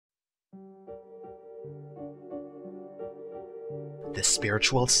the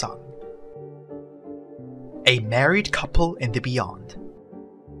spiritual son. A married couple in the beyond.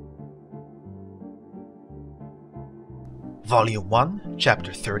 Volume 1,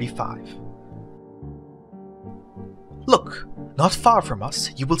 Chapter 35. Look, not far from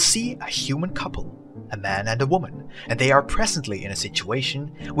us you will see a human couple, a man and a woman, and they are presently in a situation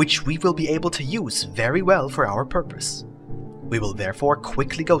which we will be able to use very well for our purpose. We will therefore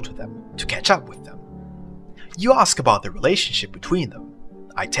quickly go to them, to catch up with them. You ask about the relationship between them.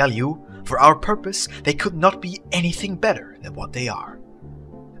 I tell you, for our purpose, they could not be anything better than what they are.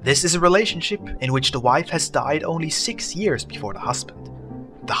 This is a relationship in which the wife has died only 6 years before the husband.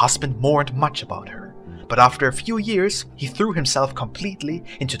 The husband mourned much about her, but after a few years he threw himself completely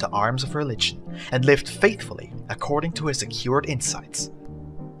into the arms of religion and lived faithfully according to his accrued insights.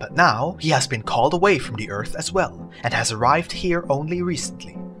 But now he has been called away from the earth as well and has arrived here only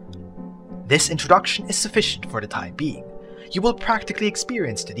recently. This introduction is sufficient for the time being. You will practically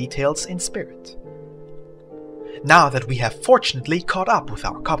experience the details in spirit. Now that we have fortunately caught up with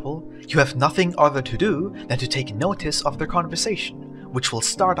our couple, you have nothing other to do than to take notice of their conversation, which will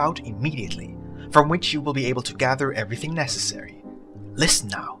start out immediately, from which you will be able to gather everything necessary. Listen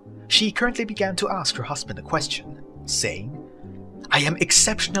now. She currently began to ask her husband a question, saying, "I am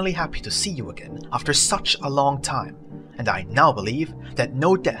exceptionally happy to see you again after such a long time, and I now believe that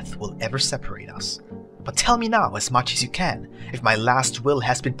no death will ever separate us. But tell me now as much as you can if my last will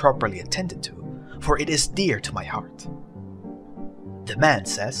has been properly attended to, for it is dear to my heart." The man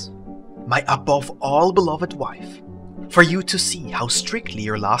says, "My above all beloved wife, for you to see how strictly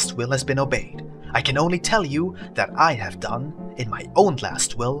your last will has been obeyed, I can only tell you that I have done, in my own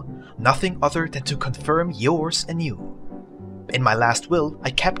last will, nothing other than to confirm yours anew. In my last will, I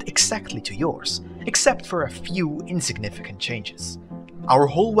kept exactly to yours, except for a few insignificant changes. Our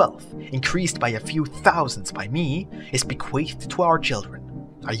whole wealth, increased by a few thousands by me, is bequeathed to our children.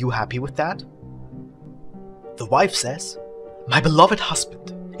 Are you happy with that?" The wife says, "My beloved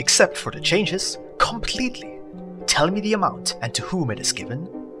husband, except for the changes, completely. Tell me the amount and to whom it is given."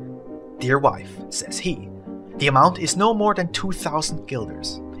 "Dear wife," says he, "the amount is no more than 2,000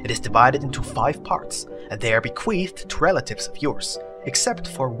 guilders. It is divided into 5 parts, and they are bequeathed to relatives of yours, except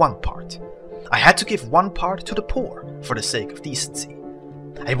for one part. I had to give one part to the poor for the sake of decency.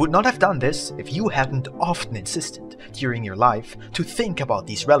 I would not have done this if you hadn't often insisted during your life to think about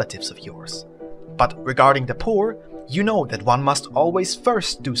these relatives of yours. But regarding the poor, you know that one must always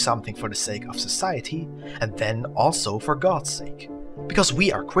first do something for the sake of society, and then also for God's sake, because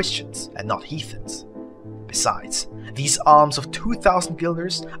we are Christians and not heathens. Besides, these alms of 2,000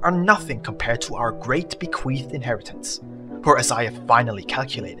 guilders are nothing compared to our great bequeathed inheritance. For as I have finally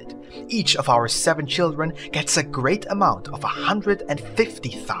calculated, each of our 7 children gets a great amount of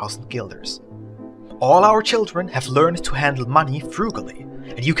 150,000 guilders. All our children have learned to handle money frugally,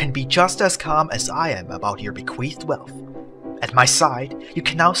 and you can be just as calm as I am about your bequeathed wealth. At my side, you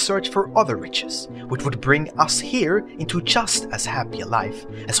can now search for other riches, which would bring us here into just as happy a life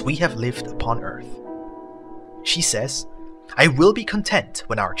as we have lived upon earth." She says, "I will be content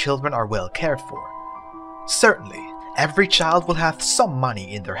when our children are well cared for. Certainly, every child will have some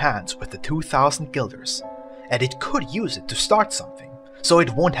money in their hands with the 2,000 guilders, and it could use it to start something, so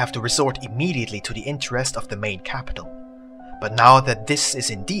it won't have to resort immediately to the interest of the main capital. But now that this is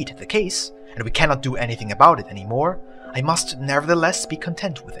indeed the case, and we cannot do anything about it anymore, I must nevertheless be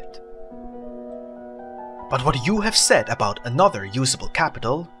content with it. But what you have said about another usable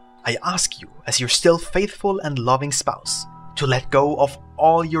capital, I ask you, as your still faithful and loving spouse, to let go of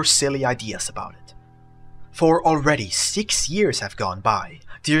all your silly ideas about it. For already 6 years have gone by,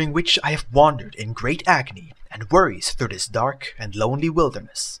 during which I have wandered in great agony and worries through this dark and lonely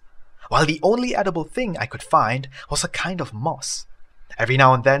wilderness, while the only edible thing I could find was a kind of moss. Every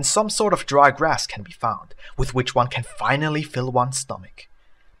now and then some sort of dry grass can be found, with which one can finally fill one's stomach.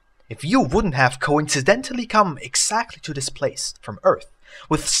 If you wouldn't have coincidentally come exactly to this place from Earth,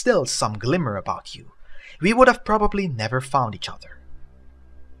 with still some glimmer about you, we would have probably never found each other."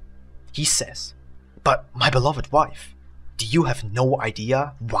 He says, "But my beloved wife, do you have no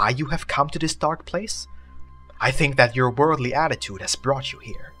idea why you have come to this dark place? I think that your worldly attitude has brought you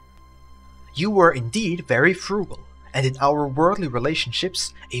here. You were indeed very frugal, and in our worldly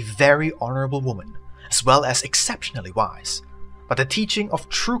relationships a very honorable woman, as well as exceptionally wise, but the teaching of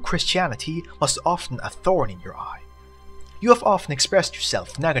true Christianity was often a thorn in your eye. You have often expressed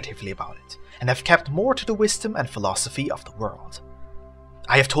yourself negatively about it, and have kept more to the wisdom and philosophy of the world.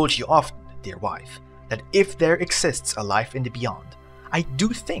 I have told you often, dear wife, that if there exists a life in the beyond, I do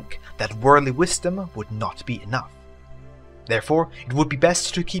think that worldly wisdom would not be enough. Therefore, it would be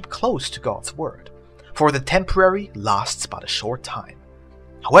best to keep close to God's word, for the temporary lasts but a short time.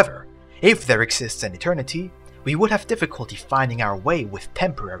 However, if there exists an eternity, we would have difficulty finding our way with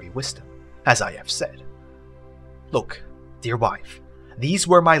temporary wisdom, as I have said. Look, dear wife, these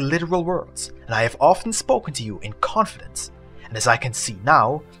were my literal words, and I have often spoken to you in confidence, and as I can see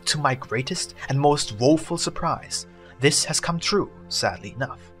now, to my greatest and most woeful surprise, this has come true, sadly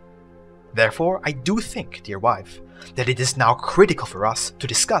enough. Therefore, I do think, dear wife, that it is now critical for us to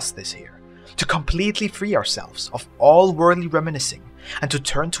discuss this here, to completely free ourselves of all worldly reminiscing, and to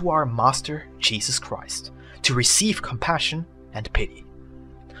turn to our Master, Jesus Christ, to receive compassion and pity.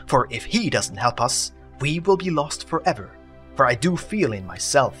 For if He doesn't help us, we will be lost forever, for I do feel in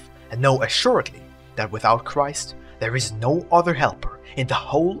myself, and know assuredly, that without Christ, there is no other helper in the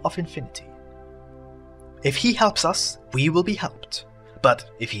whole of infinity. If He helps us, we will be helped, but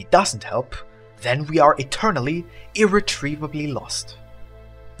if He doesn't help, then we are eternally, irretrievably lost.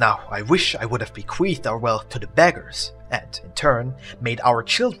 Now, I wish I would have bequeathed our wealth to the beggars, and, in turn, made our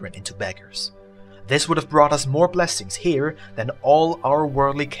children into beggars. This would have brought us more blessings here than all our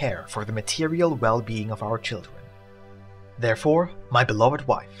worldly care for the material well-being of our children. Therefore, my beloved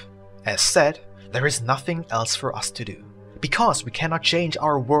wife, as said, there is nothing else for us to do, because we cannot change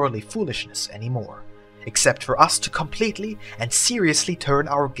our worldly foolishness anymore, except for us to completely and seriously turn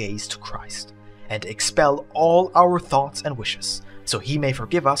our gaze to Christ, and expel all our thoughts and wishes, so He may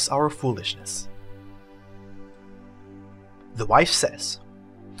forgive us our foolishness. The wife says,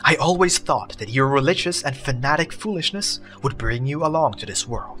 I always thought that your religious and fanatic foolishness would bring you along to this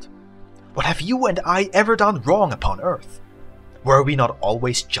world. What have you and I ever done wrong upon earth? Were we not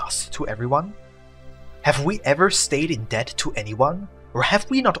always just to everyone? Have we ever stayed in debt to anyone, or have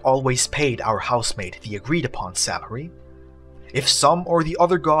we not always paid our housemaid the agreed upon salary? If some or the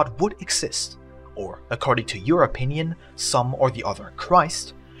other God would exist, or, according to your opinion, some or the other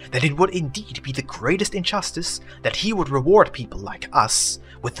Christ, then it would indeed be the greatest injustice that He would reward people like us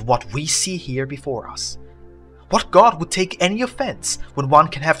with what we see here before us. What God would take any offense when one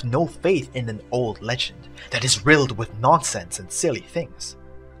can have no faith in an old legend that is riddled with nonsense and silly things?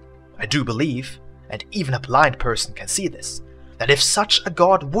 I do believe, and even a blind person can see this, that if such a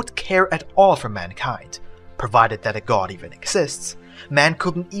God would care at all for mankind, provided that a God even exists, man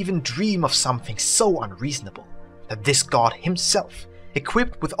couldn't even dream of something so unreasonable, that this God Himself,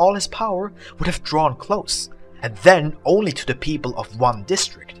 equipped with all His power, would have drawn close, and then only to the people of one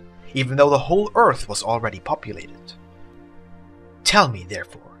district, even though the whole earth was already populated. Tell me,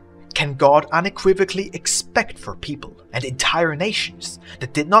 therefore, can God unequivocally expect for people and entire nations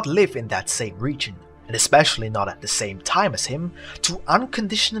that did not live in that same region, and especially not at the same time as Him, to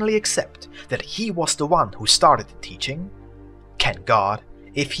unconditionally accept that He was the one who started the teaching? Can God,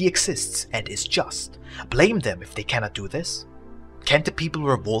 if He exists and is just, blame them if they cannot do this? Can't the people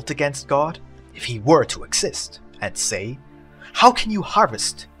revolt against God, if He were to exist, and say, how can you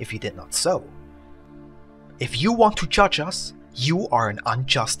harvest if you did not sow? If you want to judge us, you are an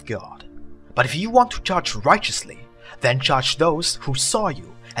unjust God. But if you want to judge righteously, then judge those who saw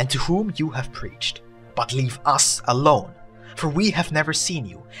you and to whom you have preached. But leave us alone, for we have never seen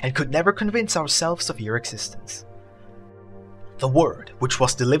you and could never convince ourselves of your existence. The word which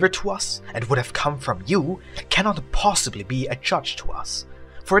was delivered to us and would have come from you cannot possibly be a judge to us,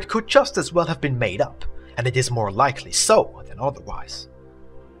 for it could just as well have been made up, and it is more likely so than otherwise.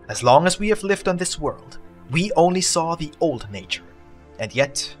 As long as we have lived on this world, we only saw the old nature, and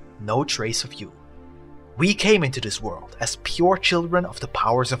yet no trace of you. We came into this world as pure children of the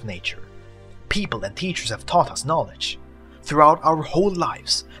powers of nature. People and teachers have taught us knowledge. Throughout our whole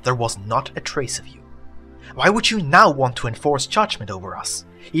lives, there was not a trace of you. Why would you now want to enforce judgment over us,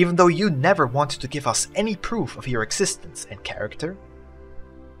 even though you never wanted to give us any proof of your existence and character?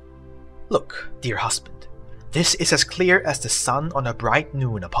 Look, dear husband, this is as clear as the sun on a bright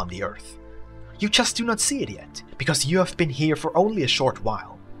noon upon the earth. You just do not see it yet, because you have been here for only a short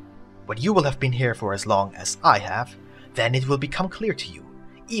while. When you will have been here for as long as I have, then it will become clear to you,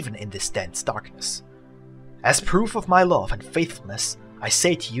 even in this dense darkness. As proof of my love and faithfulness, I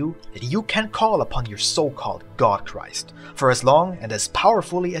say to you that you can call upon your so-called God Christ for as long and as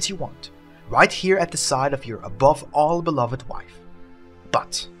powerfully as you want, right here at the side of your above all beloved wife.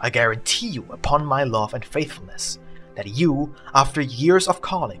 But I guarantee you upon my love and faithfulness that you, after years of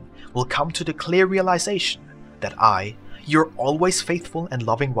calling, will come to the clear realization that I, your always faithful and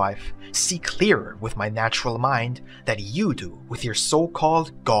loving wife, see clearer with my natural mind than you do with your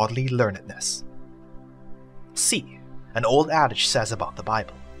so-called godly learnedness. See, an old adage says about the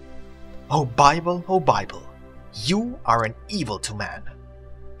Bible, O Bible, you are an evil to man.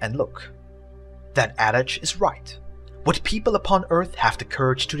 And look, that adage is right. Would people upon earth have the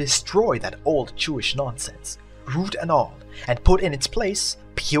courage to destroy that old Jewish nonsense, root and all, and put in its place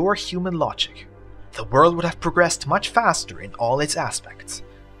pure human logic, the world would have progressed much faster in all its aspects.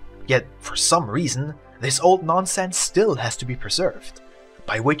 Yet, for some reason, this old nonsense still has to be preserved,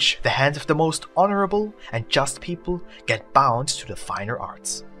 by which the hands of the most honorable and just people get bound to the finer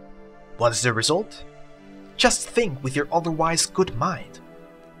arts. What is the result? Just think with your otherwise good mind.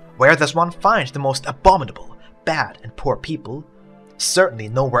 Where does one find the most abominable, bad and poor people? Certainly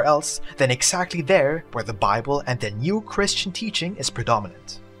nowhere else than exactly there where the Bible and the new Christian teaching is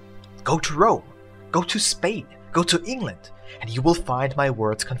predominant. Go to Rome, go to Spain, go to England, and you will find my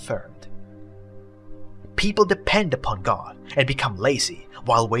words confirmed. People depend upon God and become lazy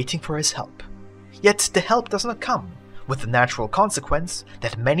while waiting for His help. Yet the help does not come, with the natural consequence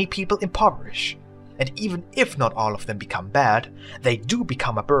that many people impoverish, and even if not all of them become bad, they do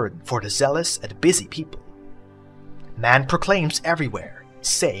become a burden for the zealous and busy people. Man proclaims everywhere,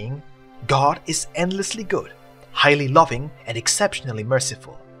 saying, God is endlessly good, highly loving and exceptionally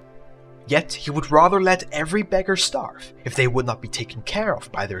merciful. Yet he would rather let every beggar starve if they would not be taken care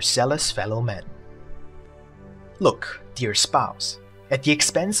of by their zealous fellow men. Look, dear spouse, at the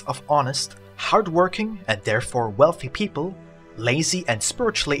expense of honest, hard-working and therefore wealthy people, lazy and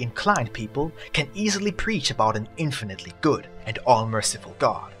spiritually inclined people can easily preach about an infinitely good and all-merciful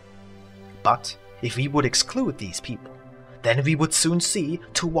God. But if we would exclude these people, then we would soon see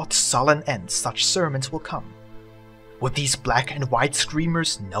to what sullen ends such sermons will come. Would these black and white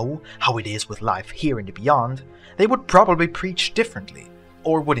screamers know how it is with life here in the beyond, they would probably preach differently,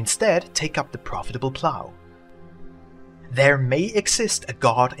 or would instead take up the profitable plough. There may exist a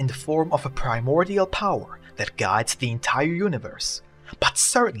God in the form of a primordial power that guides the entire universe, but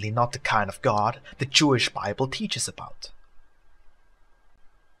certainly not the kind of God the Jewish Bible teaches about.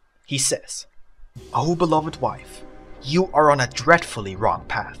 He says, "O beloved wife, you are on a dreadfully wrong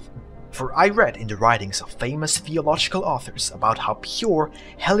path. For I read in the writings of famous theological authors about how pure,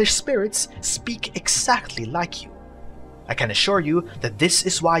 hellish spirits speak exactly like you. I can assure you that this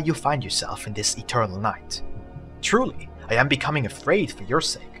is why you find yourself in this eternal night. Truly, I am becoming afraid for your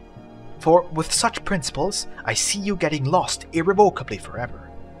sake. For with such principles, I see you getting lost irrevocably forever.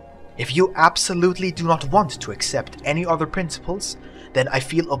 If you absolutely do not want to accept any other principles, then I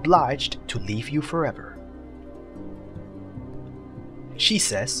feel obliged to leave you forever." She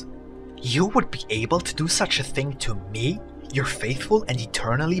says, "You would be able to do such a thing to me, your faithful and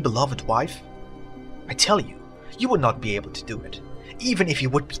eternally beloved wife? I tell you, you would not be able to do it, even if you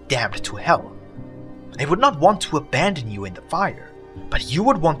would be damned to hell. I would not want to abandon you in the fire, but you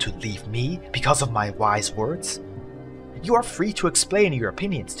would want to leave me because of my wise words? You are free to explain your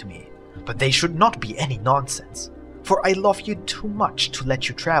opinions to me, but they should not be any nonsense, for I love you too much to let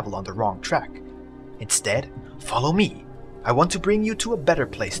you travel on the wrong track. Instead, follow me. I want to bring you to a better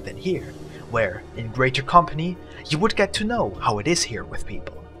place than here, where, in greater company, you would get to know how it is here with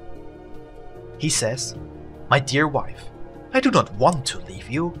people." He says, "My dear wife, I do not want to leave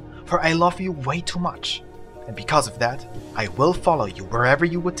you, for I love you way too much, and because of that, I will follow you wherever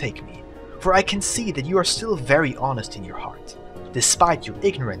you would take me, for I can see that you are still very honest in your heart, despite your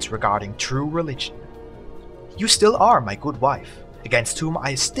ignorance regarding true religion. You still are my good wife, against whom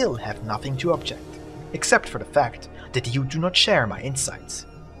I still have nothing to object, except for the fact that you do not share my insights.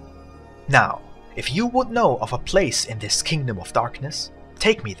 Now, if you would know of a place in this kingdom of darkness,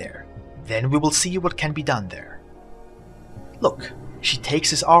 take me there, then we will see what can be done there." Look, she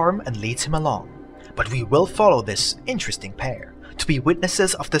takes his arm and leads him along, but we will follow this interesting pair to be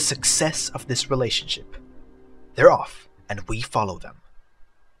witnesses of the success of this relationship. They're off, and we follow them.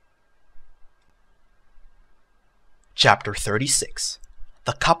 Chapter 36.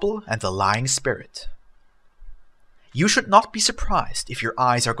 The Couple and the Lying Spirit. You should not be surprised if your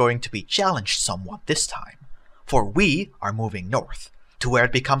eyes are going to be challenged somewhat this time, for we are moving north, to where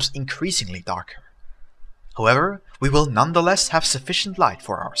it becomes increasingly darker. However, we will nonetheless have sufficient light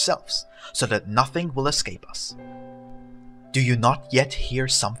for ourselves, so that nothing will escape us. Do you not yet hear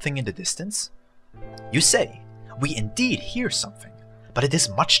something in the distance? You say, we indeed hear something, but it is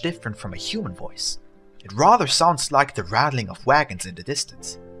much different from a human voice. It rather sounds like the rattling of wagons in the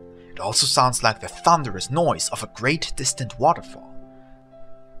distance. It also sounds like the thunderous noise of a great distant waterfall.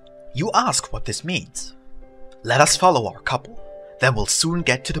 You ask what this means. Let us follow our couple, then we'll soon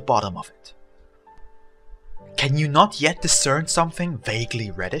get to the bottom of it. Can you not yet discern something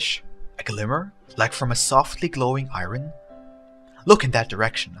vaguely reddish? A glimmer, like from a softly glowing iron? Look in that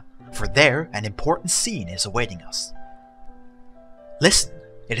direction, for there an important scene is awaiting us. Listen,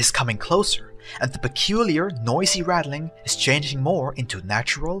 it is coming closer, and the peculiar, noisy rattling is changing more into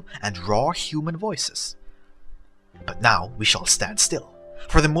natural and raw human voices. But now we shall stand still,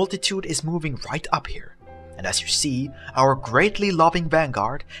 for the multitude is moving right up here, and as you see, our greatly loving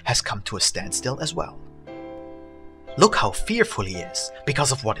vanguard has come to a standstill as well. Look how fearful he is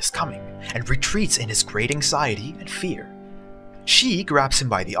because of what is coming, and retreats in his great anxiety and fear. She grabs him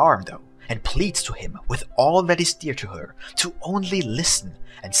by the arm though, and pleads to him with all that is dear to her to only listen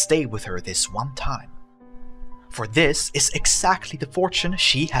and stay with her this one time. For this is exactly the fortune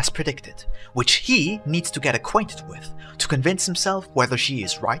she has predicted, which he needs to get acquainted with to convince himself whether she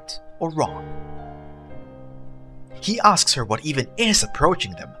is right or wrong. He asks her what even is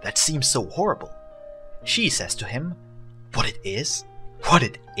approaching them that seems so horrible. She says to him, what it is? What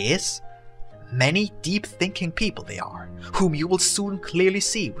it is? Many deep-thinking people they are, whom you will soon clearly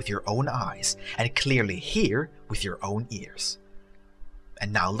see with your own eyes and clearly hear with your own ears.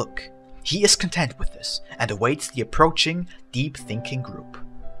 And now look, he is content with this and awaits the approaching deep-thinking group.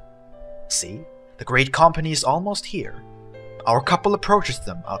 See, the great company is almost here. Our couple approaches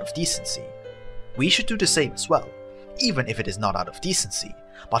them out of decency. We should do the same as well, even if it is not out of decency,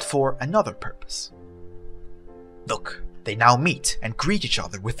 but for another purpose. Look, they now meet and greet each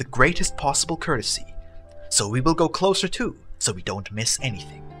other with the greatest possible courtesy, so we will go closer too, so we don't miss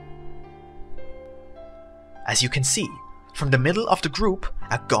anything. As you can see, from the middle of the group,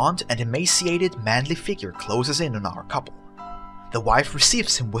 a gaunt and emaciated manly figure closes in on our couple. The wife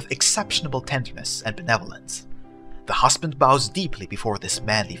receives him with exceptional tenderness and benevolence. The husband bows deeply before this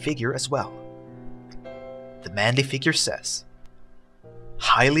manly figure as well. The manly figure says,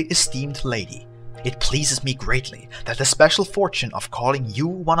 "Highly esteemed lady, it pleases me greatly that the special fortune of calling you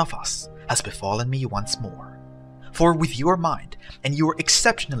one of us has befallen me once more. For with your mind and your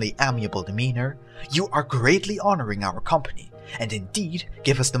exceptionally amiable demeanor, you are greatly honoring our company, and indeed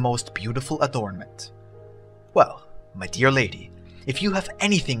give us the most beautiful adornment. Well, my dear lady, if you have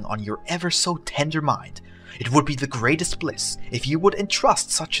anything on your ever so tender mind, it would be the greatest bliss if you would entrust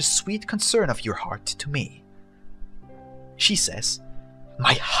such a sweet concern of your heart to me." She says,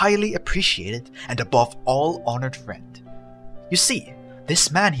 "My highly appreciated and above all honored friend. You see,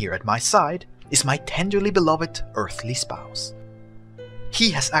 this man here at my side is my tenderly beloved earthly spouse.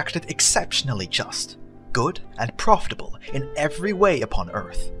 He has acted exceptionally just, good, and profitable in every way upon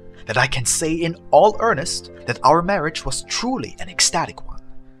earth, that I can say in all earnest that our marriage was truly an ecstatic one.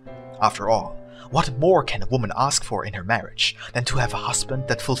 After all, what more can a woman ask for in her marriage than to have a husband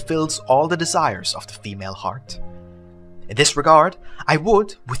that fulfills all the desires of the female heart? In this regard, I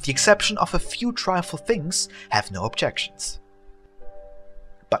would, with the exception of a few trifling things, have no objections.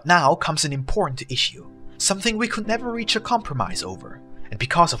 But now comes an important issue, something we could never reach a compromise over, and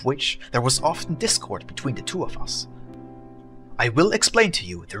because of which there was often discord between the two of us. I will explain to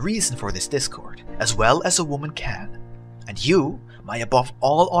you the reason for this discord, as well as a woman can, and you, my above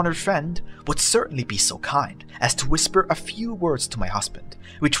all honored friend, would certainly be so kind as to whisper a few words to my husband,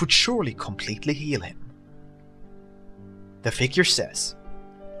 which would surely completely heal him." The figure says,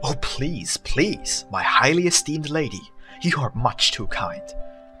 "Oh please, please, my highly esteemed lady, you are much too kind.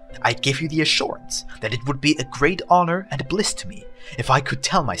 I give you the assurance that it would be a great honor and bliss to me if I could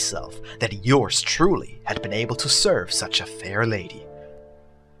tell myself that yours truly had been able to serve such a fair lady.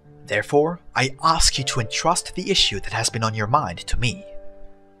 Therefore, I ask you to entrust the issue that has been on your mind to me."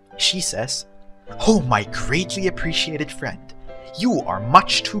 She says, "Oh my greatly appreciated friend, you are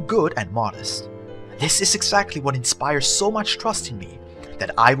much too good and modest. This is exactly what inspires so much trust in me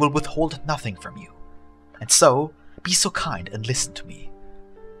that I will withhold nothing from you. And so, be so kind and listen to me.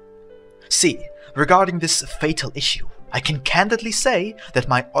 See, regarding this fatal issue, I can candidly say that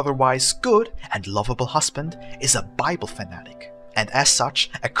my otherwise good and lovable husband is a Bible fanatic, and as such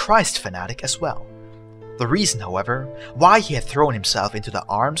a Christ fanatic as well. The reason, however, why he had thrown himself into the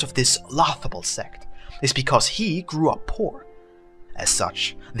arms of this laughable sect is because he grew up poor. As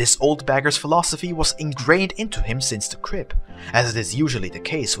such, this old beggar's philosophy was ingrained into him since the crib, as it is usually the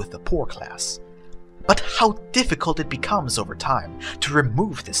case with the poor class. But how difficult it becomes over time to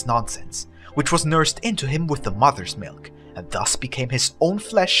remove this nonsense, which was nursed into him with the mother's milk, and thus became his own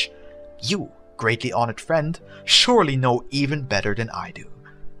flesh, you, greatly honored friend, surely know even better than I do.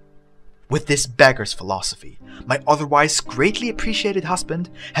 With this beggar's philosophy, my otherwise greatly appreciated husband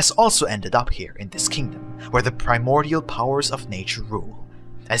has also ended up here in this kingdom, where the primordial powers of nature rule,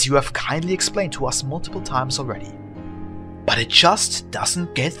 as you have kindly explained to us multiple times already. But it just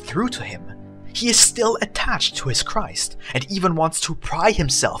doesn't get through to him. He is still attached to his Christ, and even wants to pry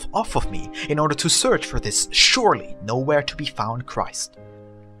himself off of me in order to search for this surely nowhere to be found Christ.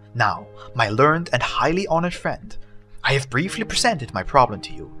 Now, my learned and highly honored friend, I have briefly presented my problem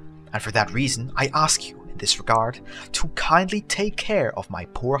to you, and for that reason I ask you, in this regard, to kindly take care of my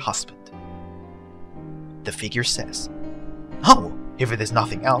poor husband." The figure says, "Oh, if it is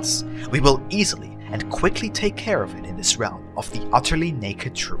nothing else, we will easily and quickly take care of it in this realm of the utterly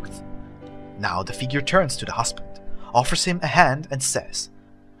naked truth." Now the figure turns to the husband, offers him a hand and says,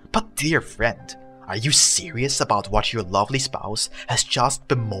 "But dear friend, are you serious about what your lovely spouse has just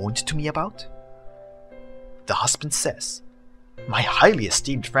bemoaned to me about?" The husband says, "My highly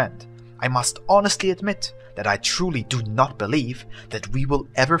esteemed friend, I must honestly admit that I truly do not believe that we will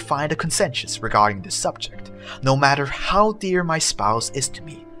ever find a consensus regarding this subject, no matter how dear my spouse is to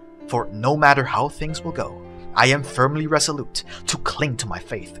me, for no matter how things will go, I am firmly resolute to cling to my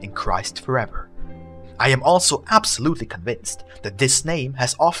faith in Christ forever. I am also absolutely convinced that this name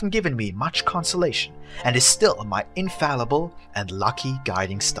has often given me much consolation and is still my infallible and lucky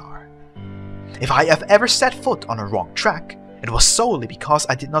guiding star. If I have ever set foot on a wrong track, it was solely because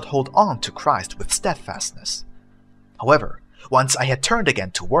I did not hold on to Christ with steadfastness. However, once I had turned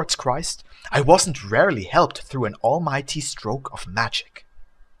again towards Christ, I wasn't rarely helped through an almighty stroke of magic."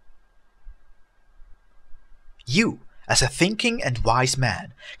 You, as a thinking and wise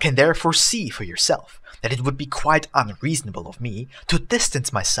man, can therefore see for yourself that it would be quite unreasonable of me to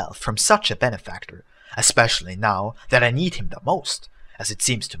distance myself from such a benefactor, especially now that I need him the most, as it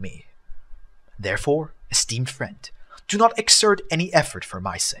seems to me. Therefore, esteemed friend, do not exert any effort for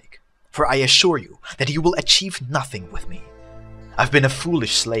my sake, for I assure you that you will achieve nothing with me. I've been a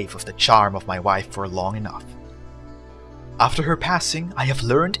foolish slave of the charm of my wife for long enough. After her passing, I have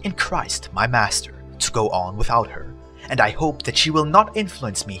learned in Christ, my master, to go on without her, and I hope that she will not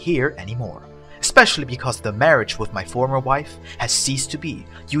influence me here anymore, especially because the marriage with my former wife has ceased to be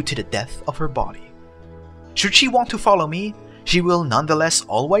due to the death of her body. Should she want to follow me, she will nonetheless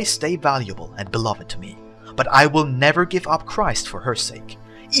always stay valuable and beloved to me, but I will never give up Christ for her sake,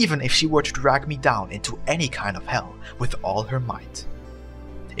 even if she were to drag me down into any kind of hell with all her might.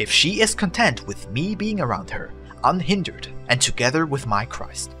 If she is content with me being around her, unhindered and together with my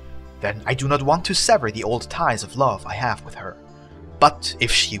Christ, then I do not want to sever the old ties of love I have with her. But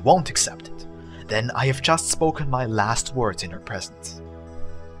if she won't accept it, then I have just spoken my last words in her presence."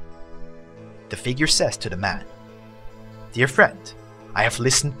 The figure says to the man, "Dear friend, I have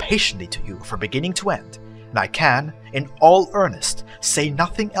listened patiently to you from beginning to end, and I can, in all earnest, say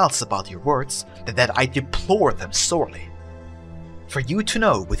nothing else about your words than that I deplore them sorely. For you to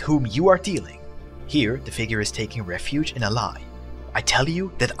know with whom you are dealing," here the figure is taking refuge in a lie, "I tell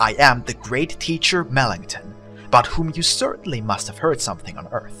you that I am the great teacher Melanchthon, about whom you certainly must have heard something on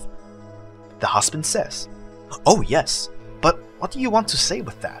earth." The husband says, "Oh yes, but what do you want to say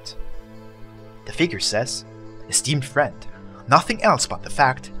with that?" The figure says, "Esteemed friend, nothing else but the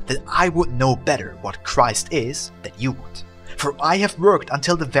fact that I would know better what Christ is than you would, for I have worked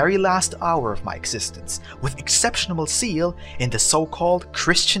until the very last hour of my existence with exceptional zeal in the so-called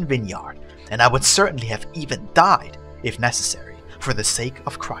Christian vineyard, and I would certainly have even died, if necessary, for the sake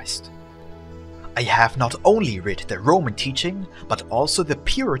of Christ. I have not only rid the Roman teaching, but also the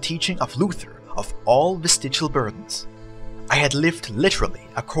pure teaching of Luther of all vestigial burdens. I had lived literally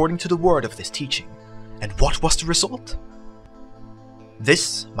according to the word of this teaching, and what was the result?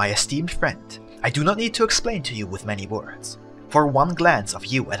 This, my esteemed friend, I do not need to explain to you with many words, for one glance of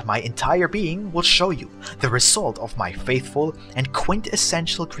you at my entire being will show you the result of my faithful and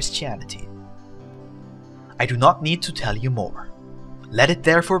quintessential Christianity. I do not need to tell you more. Let it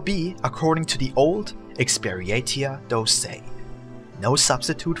therefore be according to the old experientia docet, no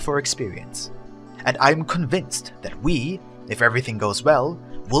substitute for experience, and I am convinced that we, if everything goes well,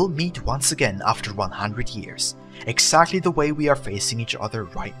 will meet once again after 100 years, exactly the way we are facing each other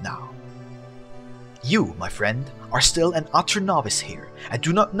right now. You, my friend, are still an utter novice here and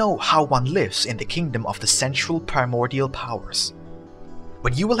do not know how one lives in the kingdom of the central primordial powers.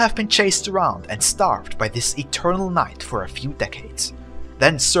 When you will have been chased around and starved by this eternal night for a few decades,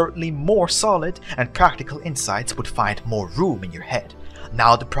 then certainly more solid and practical insights would find more room in your head,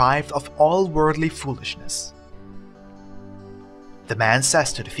 now deprived of all worldly foolishness." The man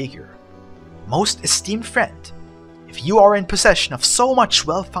says to the figure, "Most esteemed friend, if you are in possession of so much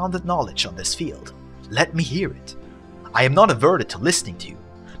well-founded knowledge on this field, let me hear it. I am not averted to listening to you,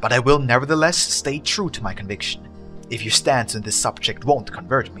 but I will nevertheless stay true to my conviction, if your stance on this subject won't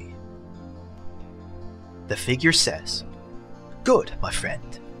convert me." The figure says, "Good, my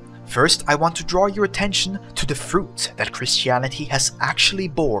friend. First, I want to draw your attention to the fruit that Christianity has actually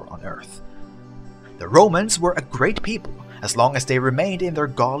bore on earth. The Romans were a great people as long as they remained in their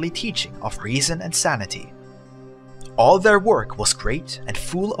godly teaching of reason and sanity. All their work was great and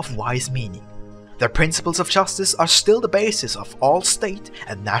full of wise meaning. Their principles of justice are still the basis of all state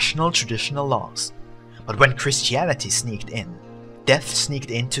and national traditional laws. But when Christianity sneaked in, death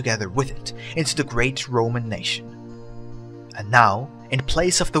sneaked in together with it into the great Roman nation. And now, in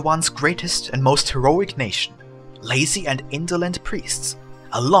place of the once greatest and most heroic nation, lazy and indolent priests,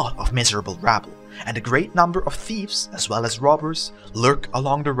 a lot of miserable rabble, and a great number of thieves as well as robbers lurk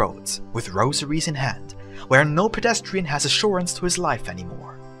along the roads with rosaries in hand, where no pedestrian has assurance to his life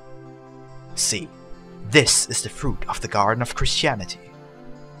anymore. See, this is the fruit of the garden of Christianity.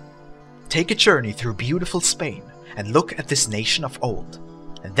 Take a journey through beautiful Spain and look at this nation of old,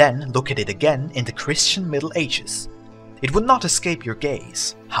 and then look at it again in the Christian Middle Ages. It would not escape your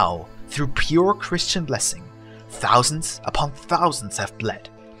gaze how, through pure Christian blessing, thousands upon thousands have bled,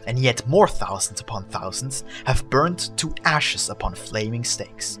 and yet more thousands upon thousands have burnt to ashes upon flaming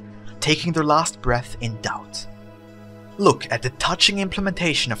stakes, taking their last breath in doubt. Look at the touching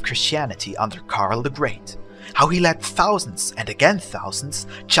implementation of Christianity under Karl the Great, how he let thousands and again thousands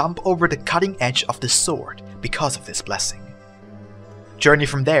jump over the cutting edge of the sword because of this blessing. Journey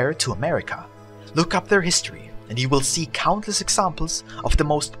from there to America, look up their history, and you will see countless examples of the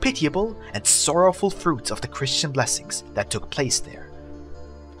most pitiable and sorrowful fruits of the Christian blessings that took place there.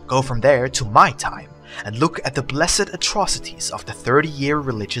 Go from there to my time and look at the blessed atrocities of the 30-year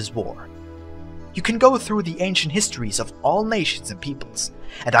religious war. You can go through the ancient histories of all nations and peoples,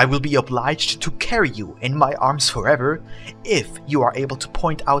 and I will be obliged to carry you in my arms forever if you are able to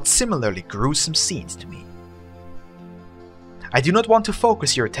point out similarly gruesome scenes to me. I do not want to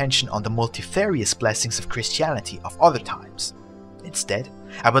focus your attention on the multifarious blessings of Christianity of other times. Instead,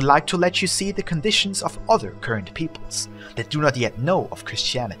 I would like to let you see the conditions of other current peoples that do not yet know of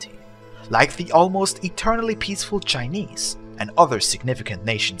Christianity, like the almost eternally peaceful Chinese and other significant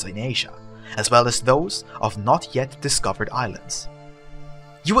nations in Asia, as well as those of not yet discovered islands.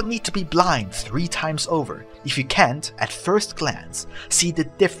 You would need to be blind 3 times over if you can't, at first glance, see the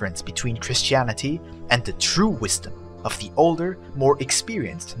difference between Christianity and the true wisdom of the older, more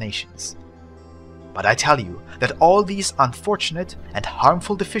experienced nations. But I tell you that all these unfortunate and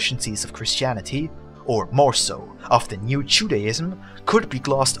harmful deficiencies of Christianity, or more so, of the new Judaism, could be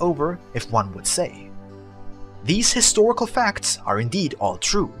glossed over if one would say. These historical facts are indeed all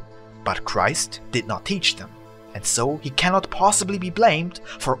true, but Christ did not teach them, and so he cannot possibly be blamed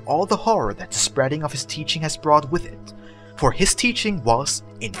for all the horror that the spreading of his teaching has brought with it, for his teaching was,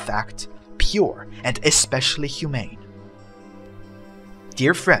 in fact, pure and especially humane.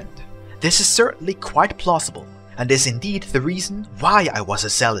 Dear friend, this is certainly quite plausible, and is indeed the reason why I was a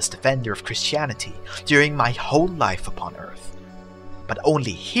zealous defender of Christianity during my whole life upon earth. But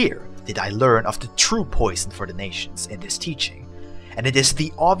only here did I learn of the true poison for the nations in this teaching, and it is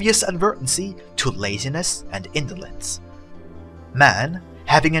the obvious advertency to laziness and indolence. Man,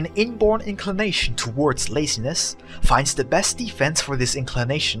 having an inborn inclination towards laziness, finds the best defense for this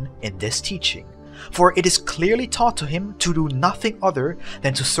inclination in this teaching, for it is clearly taught to him to do nothing other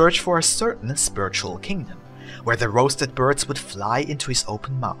than to search for a certain spiritual kingdom, where the roasted birds would fly into his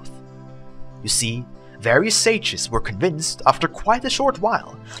open mouth. You see, various sages were convinced after quite a short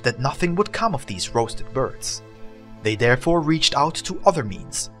while that nothing would come of these roasted birds. They therefore reached out to other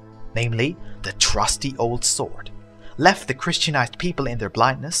means, namely the trusty old sword, left the Christianized people in their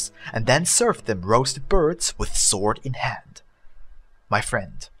blindness, and then served them roasted birds with sword in hand. My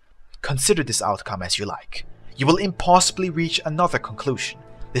friend, consider this outcome as you like. You will impossibly reach another conclusion,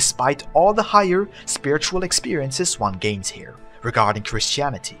 despite all the higher spiritual experiences one gains here regarding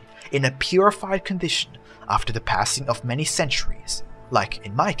Christianity in a purified condition after the passing of many centuries, like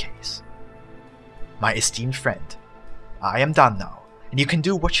in my case. My esteemed friend, I am done now, and you can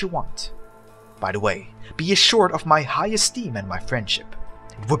do what you want. By the way, be assured of my high esteem and my friendship.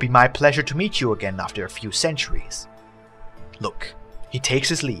 It would be my pleasure to meet you again after a few centuries. Look, he takes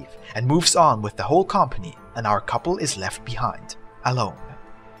his leave and moves on with the whole company, and our couple is left behind, alone.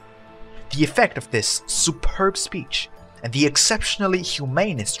 The effect of this superb speech and the exceptionally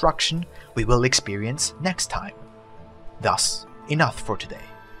humane instruction we will experience next time. Thus, enough for today.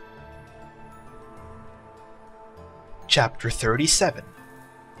 Chapter 37.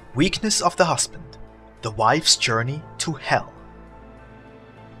 Weakness of the Husband, the Wife's Journey to Hell.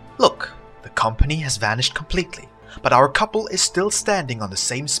 Look, the company has vanished completely, but our couple is still standing on the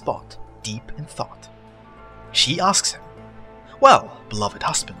same spot, deep in thought. She asks him, "Well, beloved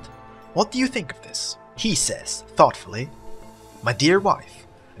husband, what do you think of this?" He says, thoughtfully, "My dear wife,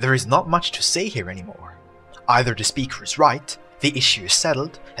 there is not much to say here anymore. Either the speaker is right, the issue is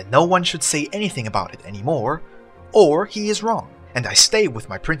settled, and no one should say anything about it anymore, or he is wrong, and I stay with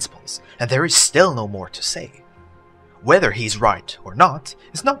my principles, and there is still no more to say. Whether he is right or not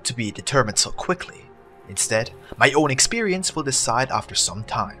is not to be determined so quickly. Instead, my own experience will decide after some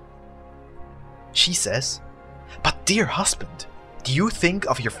time." She says, "But dear husband, Do you think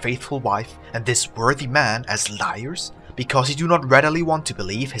of your faithful wife and this worthy man as liars because you do not readily want to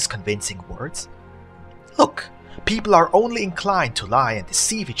believe his convincing words? Look, people are only inclined to lie and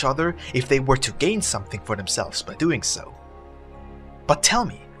deceive each other if they were to gain something for themselves by doing so. But tell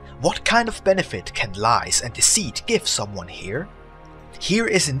me, what kind of benefit can lies and deceit give someone here? Here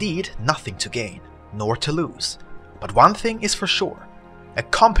is indeed nothing to gain, nor to lose. But one thing is for sure. A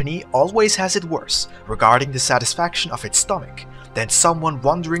company always has it worse regarding the satisfaction of its stomach than someone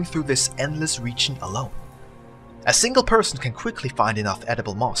wandering through this endless region alone. A single person can quickly find enough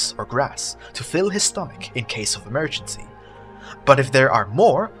edible moss or grass to fill his stomach in case of emergency. But if there are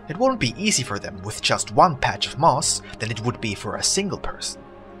more, it won't be easy for them with just one patch of moss than it would be for a single person.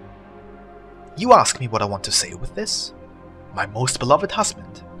 You ask me what I want to say with this? My most beloved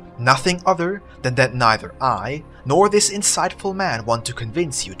husband, nothing other than that neither I nor this insightful man want to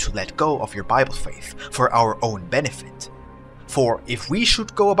convince you to let go of your Bible faith for our own benefit. For if we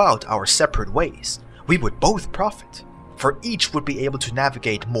should go about our separate ways, we would both profit, for each would be able to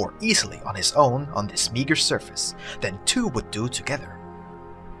navigate more easily on his own on this meager surface than two would do together.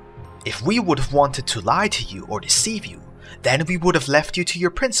 If we would have wanted to lie to you or deceive you, then we would have left you to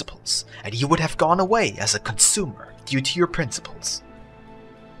your principles, and you would have gone away as a consumer due to your principles.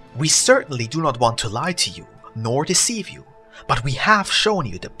 We certainly do not want to lie to you, nor deceive you, but we have shown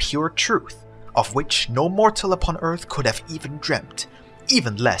you the pure truth, of which no mortal upon earth could have even dreamt,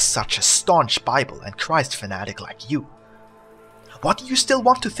 even less such a staunch Bible and Christ fanatic like you. What do you still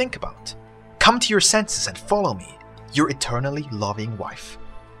want to think about? Come to your senses and follow me, your eternally loving wife.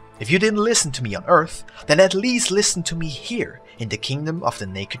 If you didn't listen to me on earth, then at least listen to me here in the kingdom of the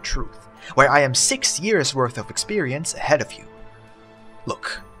naked truth, where I am 6 years worth of experience ahead of you.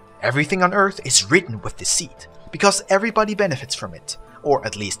 Look, everything on earth is ridden with deceit, because everybody benefits from it, or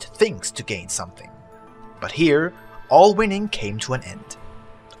at least thinks to gain something. But here, all winning came to an end.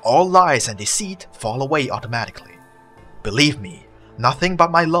 All lies and deceit fall away automatically. Believe me, nothing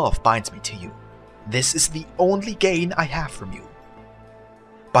but my love binds me to you. This is the only gain I have from you.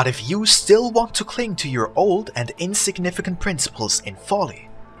 But if you still want to cling to your old and insignificant principles in folly,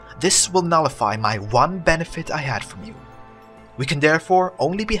 this will nullify my one benefit I had from you. We can therefore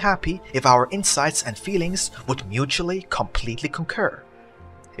only be happy if our insights and feelings would mutually completely concur.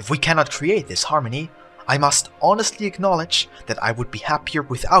 If we cannot create this harmony, I must honestly acknowledge that I would be happier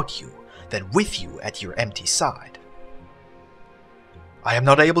without you than with you at your empty side. I am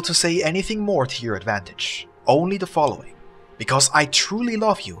not able to say anything more to your advantage, only the following. Because I truly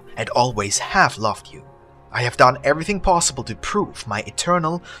love you and always have loved you. I have done everything possible to prove my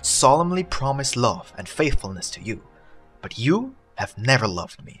eternal, solemnly promised love and faithfulness to you. But you have never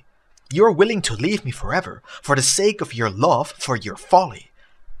loved me. You are willing to leave me forever for the sake of your love for your folly.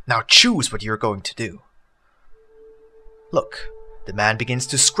 Now choose what you are going to do. Look, the man begins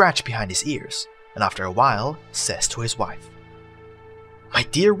to scratch behind his ears, and after a while says to his wife, "My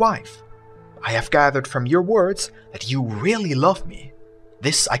dear wife, I have gathered from your words that you really love me.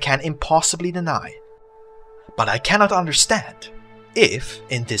 This I can impossibly deny. But I cannot understand, if,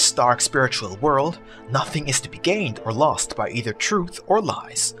 in this dark spiritual world, nothing is to be gained or lost by either truth or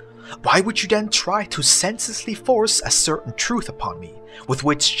lies, why would you then try to senselessly force a certain truth upon me, with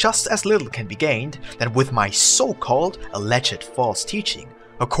which just as little can be gained than with my so-called alleged false teaching,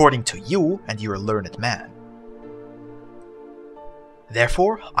 according to you and your learned man?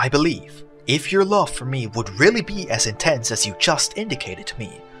 Therefore, I believe, if your love for me would really be as intense as you just indicated to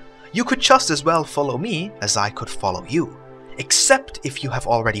me, you could just as well follow me as I could follow you, except if you have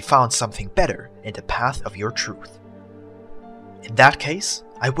already found something better in the path of your truth. In that case,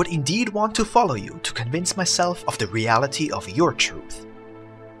 I would indeed want to follow you to convince myself of the reality of your truth.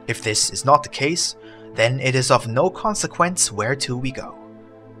 If this is not the case, then it is of no consequence whereto we go.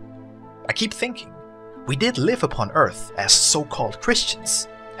 I keep thinking, we did live upon earth as so-called Christians,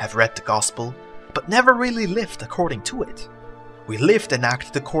 have read the gospel, but never really lived according to it. We lived and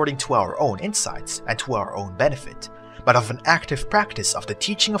acted according to our own insights and to our own benefit, but of an active practice of the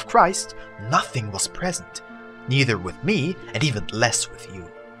teaching of Christ, nothing was present, neither with me and even less with you.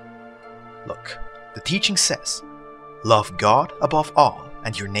 Look, the teaching says, love God above all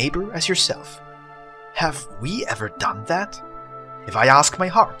and your neighbor as yourself. Have we ever done that? If I ask my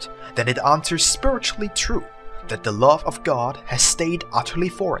heart, then it answers spiritually true, that the love of God has stayed utterly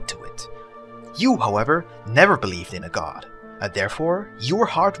foreign to it. You, however, never believed in a God, and therefore your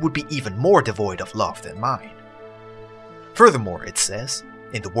heart would be even more devoid of love than mine. Furthermore, it says,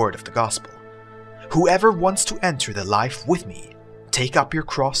 in the word of the gospel, whoever wants to enter the life with me, take up your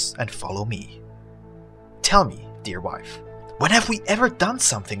cross and follow me. Tell me, dear wife, when have we ever done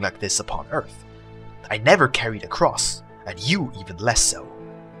something like this upon earth? I never carried a cross, and you even less so.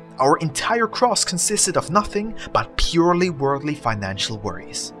 Our entire cross consisted of nothing but purely worldly financial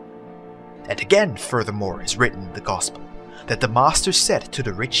worries. And again, furthermore, is written in the Gospel that the Master said to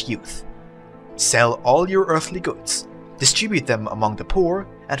the rich youth, "Sell all your earthly goods, distribute them among the poor,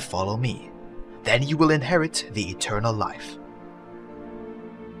 and follow me. Then you will inherit the eternal life."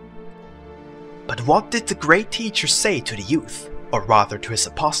 But what did the great teacher say to the youth, or rather to his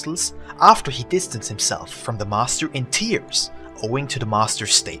apostles, after he distanced himself from the Master in tears, owing to the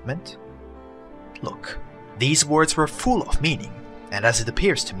Master's statement? Look, these words were full of meaning, and as it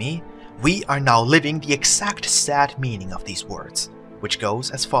appears to me, we are now living the exact sad meaning of these words, which goes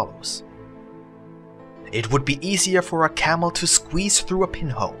as follows. It would be easier for a camel to squeeze through a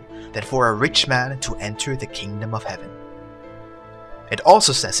pinhole than for a rich man to enter the kingdom of heaven. It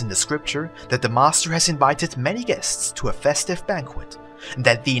also says in the scripture that the Master has invited many guests to a festive banquet, and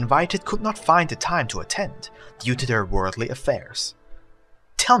that the invited could not find the time to attend due to their worldly affairs.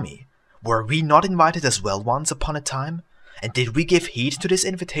 Tell me, were we not invited as well once upon a time, and did we give heed to this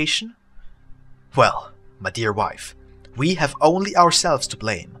invitation? Well, my dear wife, we have only ourselves to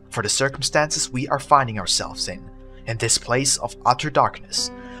blame for the circumstances we are finding ourselves in this place of utter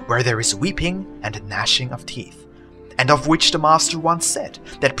darkness, where there is weeping and gnashing of teeth, and of which the Master once said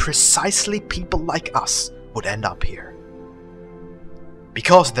that precisely people like us would end up here.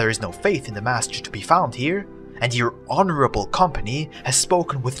 Because there is no faith in the Master to be found here, and your honorable company has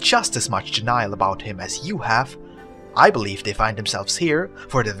spoken with just as much denial about him as you have, I believe they find themselves here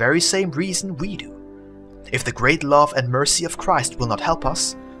for the very same reason we do. If the great love and mercy of Christ will not help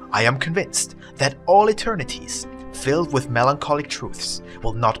us, I am convinced that all eternities, filled with melancholic truths,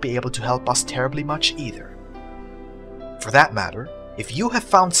 will not be able to help us terribly much either. For that matter, if you have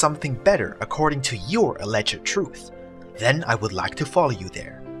found something better according to your alleged truth, then I would like to follow you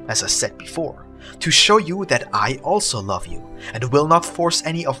there, as I said before, to show you that I also love you, and will not force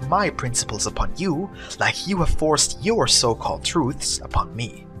any of my principles upon you like you have forced your so-called truths upon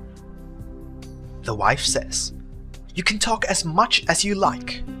me. The wife says, "You can talk as much as you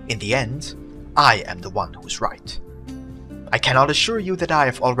like. In the end, I am the one who's right. I cannot assure you that I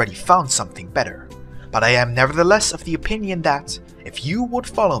have already found something better, but I am nevertheless of the opinion that, if you would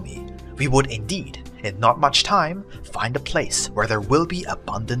follow me, we would indeed, in not much time, find a place where there will be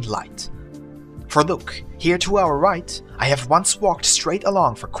abundant light. For look, here to our right, I have once walked straight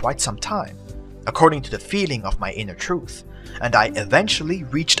along for quite some time, according to the feeling of my inner truth, and I eventually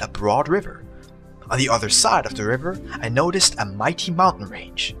reached a broad river. On the other side of the river, I noticed a mighty mountain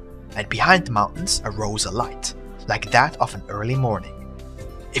range, and behind the mountains arose a light, like that of an early morning.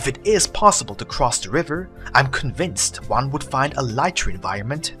 If it is possible to cross the river, I'm convinced one would find a lighter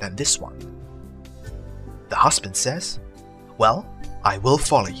environment than this one." The husband says, "Well, I will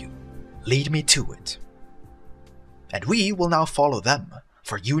follow you. Lead me to it." And we will now follow them,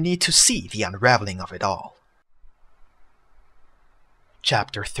 for you need to see the unraveling of it all.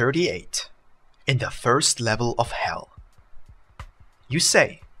 Chapter 38. In the First Level of Hell. You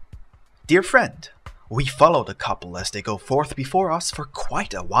say, "Dear friend, we follow the couple as they go forth before us for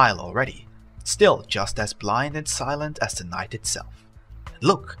quite a while already, still just as blind and silent as the night itself.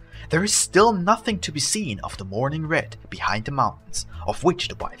 Look, there is still nothing to be seen of the morning red behind the mountains of which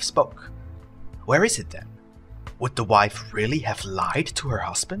the wife spoke. Where is it then? Would the wife really have lied to her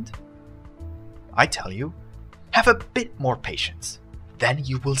husband? I tell you, have a bit more patience. Then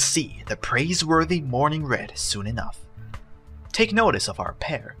you will see the praiseworthy morning red soon enough. Take notice of our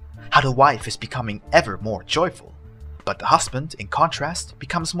pair, how the wife is becoming ever more joyful, but the husband, in contrast,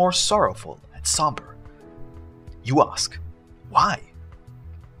 becomes more sorrowful and somber. You ask, why?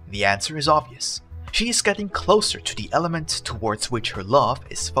 The answer is obvious. She is getting closer to the element towards which her love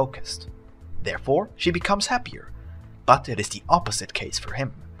is focused. Therefore, she becomes happier, but it is the opposite case for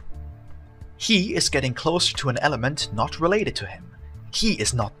him. He is getting closer to an element not related to him. He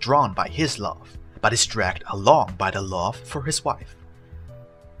is not drawn by his love, but is dragged along by the love for his wife.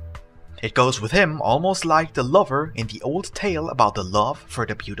 It goes with him almost like the lover in the old tale about the love for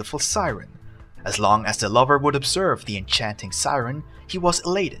the beautiful siren. As long as the lover would observe the enchanting siren, he was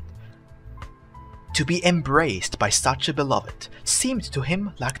elated. To be embraced by such a beloved seemed to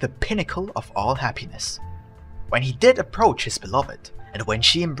him like the pinnacle of all happiness. When he did approach his beloved, and when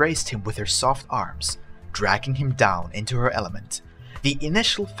she embraced him with her soft arms, dragging him down into her element, the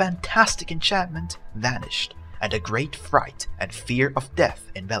initial fantastic enchantment vanished, and a great fright and fear of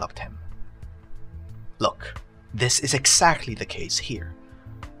death enveloped him. Look, this is exactly the case here.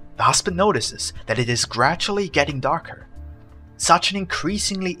 The husband notices that it is gradually getting darker. Such an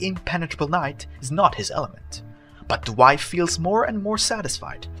increasingly impenetrable night is not his element, but the wife feels more and more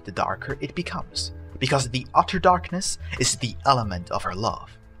satisfied the darker it becomes, because the utter darkness is the element of her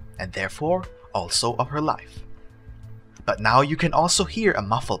love, and therefore also of her life. But now you can also hear a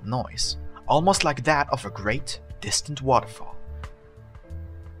muffled noise, almost like that of a great, distant waterfall.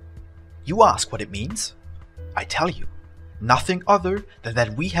 You ask what it means? I tell you, nothing other than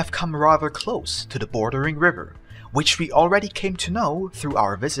that we have come rather close to the bordering river, which we already came to know through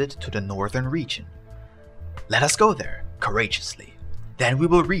our visit to the northern region. Let us go there, courageously. Then we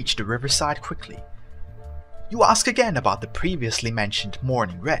will reach the riverside quickly. You ask again about the previously mentioned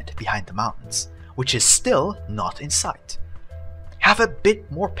morning red behind the mountains, which is still not in sight. Have a bit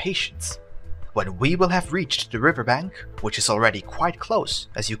more patience. When we will have reached the riverbank, which is already quite close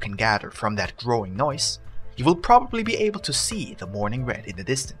as you can gather from that growing noise, you will probably be able to see the morning red in the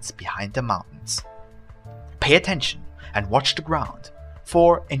distance behind the mountains. Pay attention and watch the ground,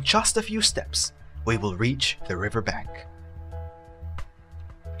 for in just a few steps we will reach the riverbank.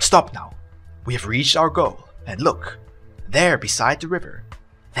 Stop now. We have reached our goal, and look, there beside the river,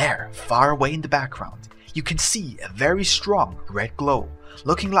 there far away in the background, you can see a very strong red glow,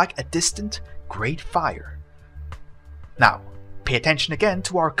 looking like a distant great fire. Now, pay attention again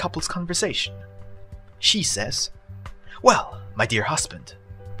to our couple's conversation. She says, "Well, my dear husband,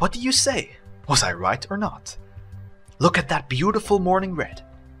 what do you say? Was I right or not? Look at that beautiful morning red,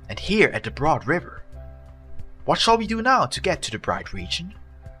 and here at the broad river. What shall we do now to get to the bright region?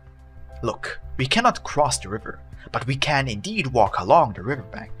 Look, we cannot cross the river, but we can indeed walk along the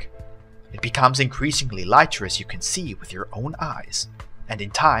riverbank. It becomes increasingly lighter as you can see with your own eyes, and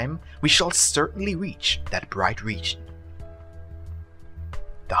in time we shall certainly reach that bright region."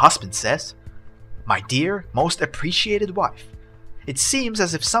 The husband says, "My dear, most appreciated wife, it seems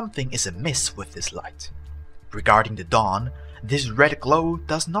as if something is amiss with this light. Regarding the dawn, this red glow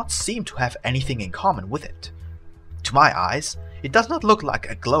does not seem to have anything in common with it. To my eyes, it does not look like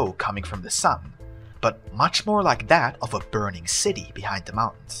a glow coming from the sun, but much more like that of a burning city behind the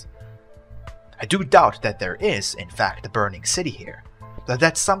mountains. I do doubt that there is, in fact, a burning city here, but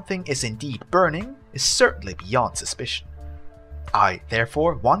that something is indeed burning is certainly beyond suspicion. I,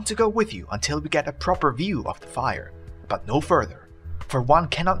 therefore, want to go with you until we get a proper view of the fire, but no further, for one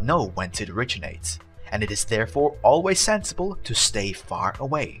cannot know whence it originates, and it is therefore always sensible to stay far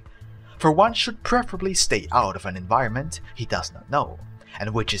away, for one should preferably stay out of an environment he does not know,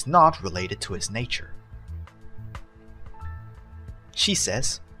 and which is not related to his nature." She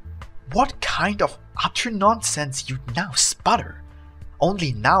says, "What kind of utter nonsense you now sputter!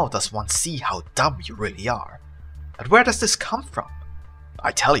 Only now does one see how dumb you really are. But where does this come from?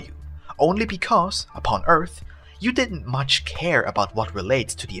 I tell you, only because, upon Earth, you didn't much care about what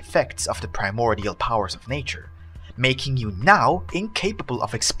relates to the effects of the primordial powers of nature, making you now incapable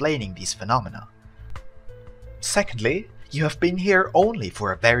of explaining these phenomena. Secondly, you have been here only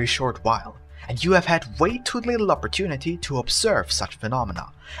for a very short while, and you have had way too little opportunity to observe such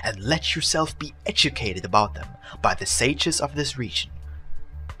phenomena and let yourself be educated about them by the sages of this region.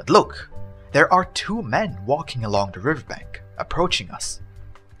 But look, there are two men walking along the riverbank, approaching us.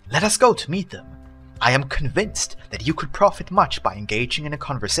 Let us go to meet them. I am convinced that you could profit much by engaging in a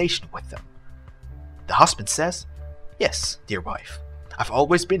conversation with them." The husband says, "Yes, dear wife, I've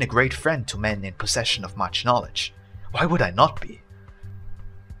always been a great friend to men in possession of much knowledge. Why would I not be?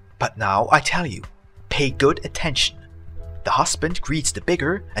 But now I tell you, pay good attention." The husband greets the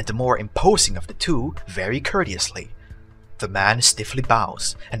bigger and the more imposing of the two very courteously. The man stiffly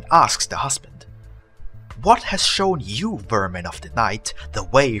bows and asks the husband, "What has shown you, vermin of the night, the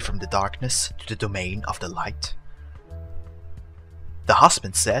way from the darkness to the domain of the light?" The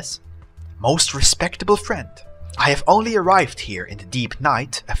husband says, "Most respectable friend, I have only arrived here in the deep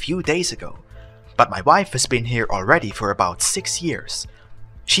night a few days ago, but my wife has been here already for about 6 years.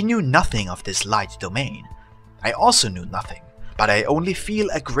 She knew nothing of this light domain. I also knew nothing, but I only feel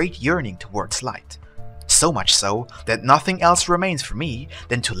a great yearning towards light. So much so that nothing else remains for me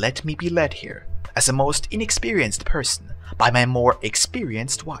than to let me be led here, as a most inexperienced person, by my more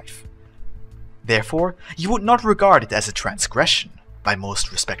experienced wife. Therefore, you would not regard it as a transgression, my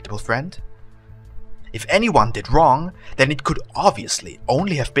most respectable friend? If anyone did wrong, then it could obviously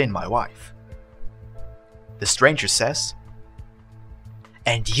only have been my wife." The stranger says,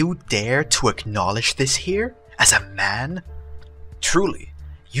 "And you dare to acknowledge this here, as a man? Truly,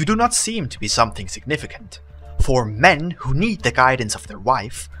 you do not seem to be something significant, for men who need the guidance of their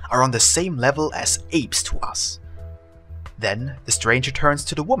wife are on the same level as apes to us." Then the stranger turns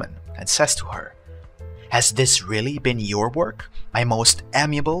to the woman and says to her, "Has this really been your work, my most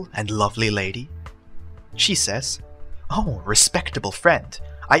amiable and lovely lady?" She says, "Oh, respectable friend,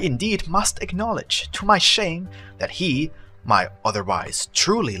 I indeed must acknowledge, to my shame, that he, my otherwise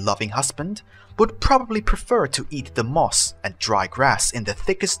truly loving husband, would probably prefer to eat the moss and dry grass in the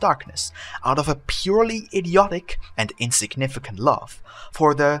thickest darkness out of a purely idiotic and insignificant love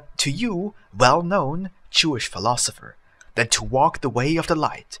for the, to you, well-known Jewish philosopher, than to walk the way of the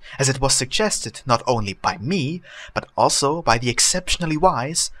light, as it was suggested not only by me, but also by the exceptionally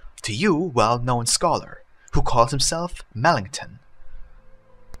wise, to you, well-known scholar, who calls himself Mellington.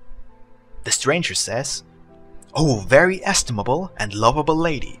 The stranger says, "Oh, very estimable and lovable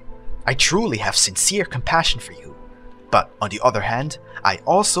lady, I truly have sincere compassion for you. But on the other hand, I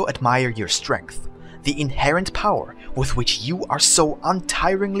also admire your strength, the inherent power with which you are so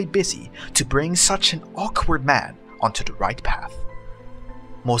untiringly busy to bring such an awkward man onto the right path.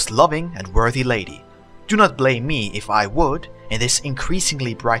 Most loving and worthy lady, do not blame me if I would, in this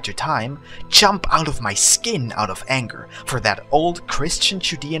increasingly brighter time, jump out of my skin out of anger for that old Christian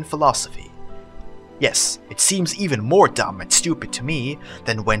Judean philosophy. Yes, it seems even more dumb and stupid to me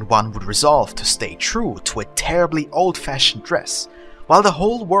than when one would resolve to stay true to a terribly old-fashioned dress, while the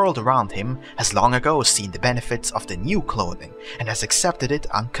whole world around him has long ago seen the benefits of the new clothing and has accepted it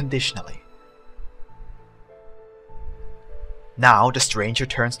unconditionally." Now the stranger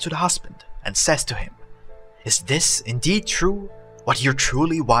turns to the husband and says to him, "Is this indeed true, what your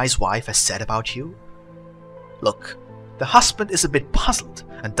truly wise wife has said about you?" Look, the husband is a bit puzzled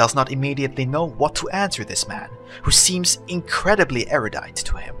and does not immediately know what to answer this man, who seems incredibly erudite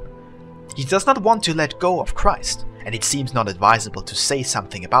to him. He does not want to let go of Christ, and it seems not advisable to say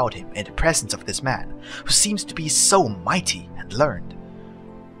something about him in the presence of this man, who seems to be so mighty and learned.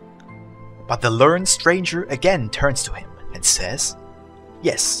 But the learned stranger again turns to him and says,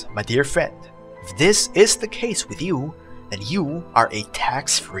 "Yes, my dear friend, if this is the case with you, then you are a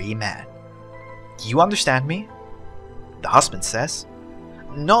tax-free man. Do you understand me?" The husband says,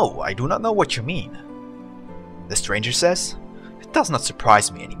 "No, I do not know what you mean." The stranger says, "It does not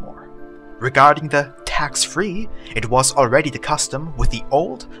surprise me anymore. Regarding the tax-free, it was already the custom with the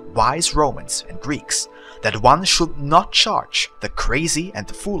old, wise Romans and Greeks that one should not charge the crazy and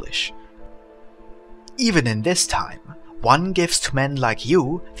the foolish. Even in this time, one gives to men like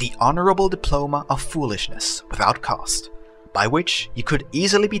you the honorable diploma of foolishness without cost, by which you could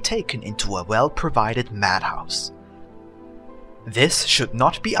easily be taken into a well-provided madhouse. This should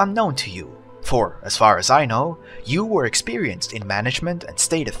not be unknown to you, for, as far as I know, you were experienced in management and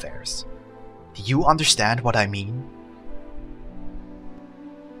state affairs. Do you understand what I mean?"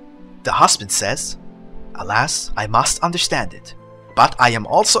 The husband says, "Alas, I must understand it, but I am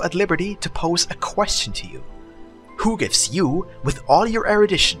also at liberty to pose a question to you. Who gives you, with all your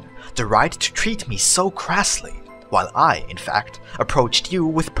erudition, the right to treat me so crassly, while I, in fact, approached you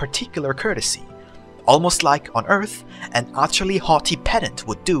with particular courtesy, almost like on earth an utterly haughty pedant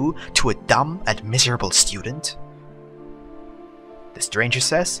would do to a dumb and miserable student?" The stranger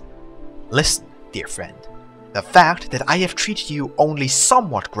says, "Listen, dear friend, the fact that I have treated you only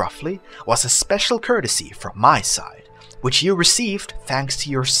somewhat gruffly was a special courtesy from my side, which you received thanks to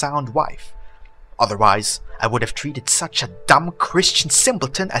your sound wife. Otherwise, I would have treated such a dumb Christian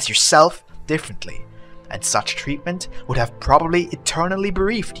simpleton as yourself differently, and such treatment would have probably eternally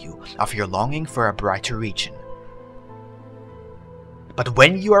bereaved you of your longing for a brighter region. But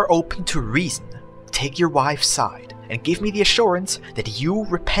when you are open to reason, take your wife's side and give me the assurance that you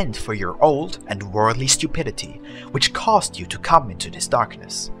repent for your old and worldly stupidity, which caused you to come into this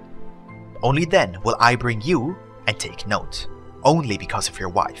darkness. Only then will I bring you, and take note, only because of your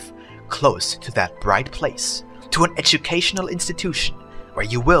wife, close to that bright place, to an educational institution, where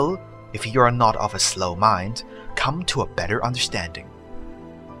you will, if you are not of a slow mind, come to a better understanding."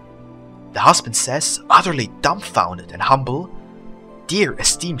 The husband says, utterly dumbfounded and humble, "Dear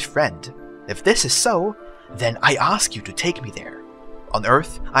esteemed friend, if this is so, then I ask you to take me there. On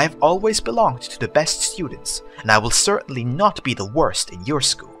earth, I have always belonged to the best students, and I will certainly not be the worst in your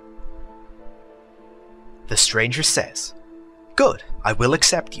school." The stranger says, "Good, I will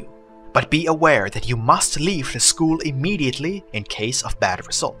accept you, but be aware that you must leave the school immediately in case of bad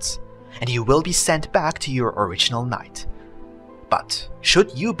results, and you will be sent back to your original knight. But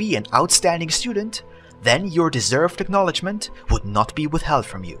should you be an outstanding student, then your deserved acknowledgement would not be withheld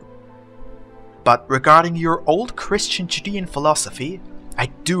from you. But regarding your old Christian Judean philosophy, I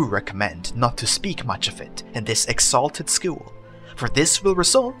do recommend not to speak much of it in this exalted school, for this will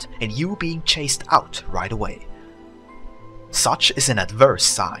result in you being chased out right away. Such is an adverse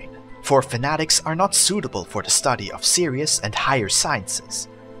sign, for fanatics are not suitable for the study of serious and higher sciences.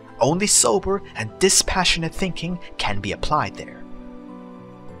 Only sober and dispassionate thinking can be applied there."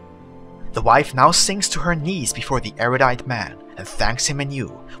 The wife now sinks to her knees before the erudite man and thanks him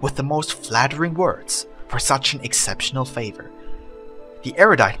anew with the most flattering words for such an exceptional favor. The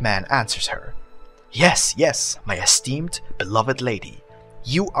erudite man answers her, "Yes, yes, my esteemed, beloved lady.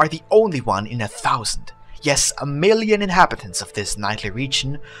 You are the only one in 1,000, yes, 1,000,000 inhabitants of this knightly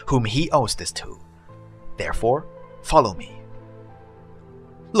region whom he owes this to. Therefore, follow me."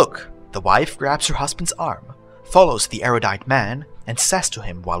 Look, the wife grabs her husband's arm, follows the erudite man, and says to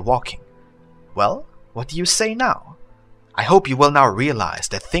him while walking, "Well, what do you say now? I hope you will now realize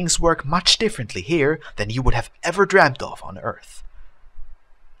that things work much differently here than you would have ever dreamt of on earth."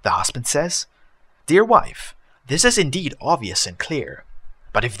 The husband says, "Dear wife, this is indeed obvious and clear,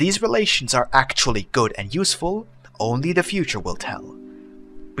 but if these relations are actually good and useful, only the future will tell.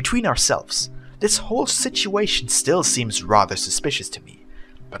 Between ourselves, this whole situation still seems rather suspicious to me,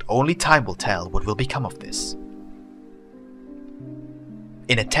 but only time will tell what will become of this."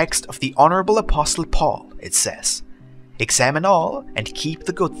 In a text of the Honorable Apostle Paul, it says, "Examine all and keep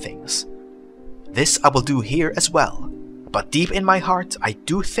the good things." This I will do here as well, but deep in my heart I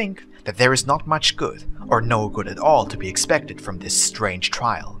do think that there is not much good, or no good at all, to be expected from this strange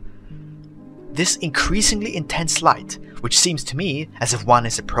trial. This increasingly intense light, which seems to me as if one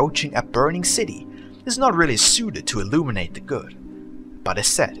is approaching a burning city, is not really suited to illuminate the good, but as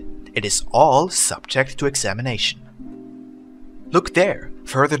said, it is all subject to examination. Look there,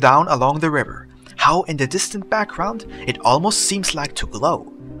 further down along the river, how in the distant background it almost seems like to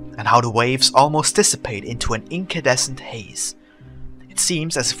glow, and how the waves almost dissipate into an incandescent haze. It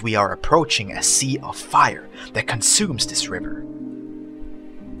seems as if we are approaching a sea of fire that consumes this river.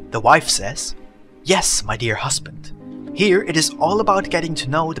 The wife says, "Yes, my dear husband, here it is all about getting to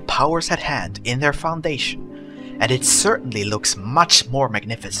know the powers at hand in their foundation, and it certainly looks much more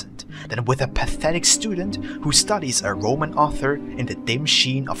magnificent than with a pathetic student who studies a Roman author in the dim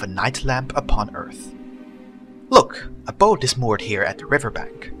sheen of a night lamp upon earth. Look, a boat is moored here at the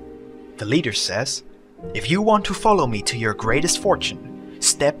riverbank. The leader says, 'If you want to follow me to your greatest fortune,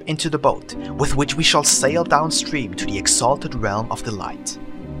 step into the boat, with which we shall sail downstream to the exalted realm of the light.'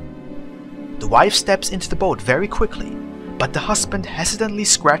 The wife steps into the boat very quickly, but the husband hesitantly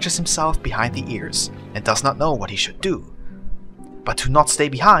scratches himself behind the ears and does not know what he should do. But to not stay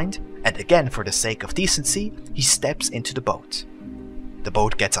behind, and again for the sake of decency, he steps into the boat. The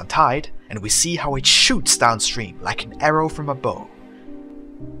boat gets untied, and we see how it shoots downstream like an arrow from a bow.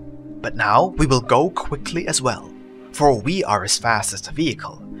 But now we will go quickly as well, for we are as fast as the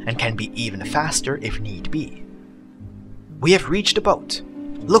vehicle, and can be even faster if need be. We have reached the boat.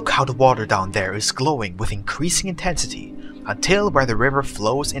 Look how the water down there is glowing with increasing intensity, until where the river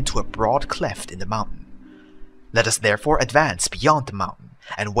flows into a broad cleft in the mountain. Let us therefore advance beyond the mountain,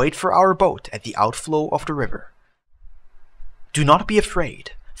 and wait for our boat at the outflow of the river. Do not be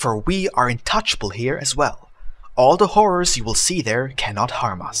afraid, for we are untouchable here as well. All the horrors you will see there cannot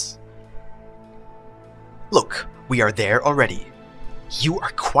harm us. Look, we are there already. You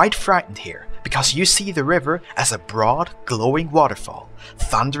are quite frightened here, because you see the river as a broad, glowing waterfall,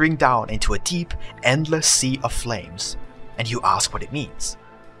 thundering down into a deep, endless sea of flames, and you ask what it means.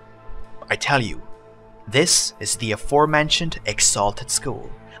 I tell you, this is the aforementioned exalted school,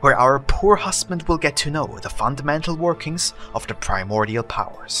 where our poor husband will get to know the fundamental workings of the primordial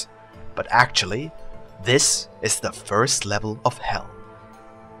powers. But actually, this is the first level of hell.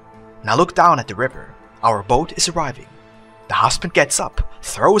 Now look down at the river. Our boat is arriving. The husband gets up,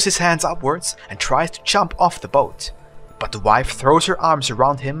 throws his hands upwards, and tries to jump off the boat. But the wife throws her arms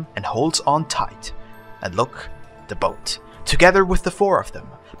around him and holds on tight. And look, the boat, together with the four of them,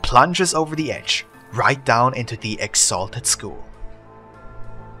 plunges over the edge, right down into the exalted school.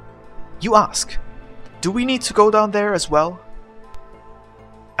 You ask, do we need to go down there as well?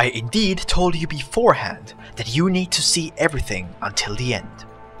 I indeed told you beforehand that you need to see everything until the end.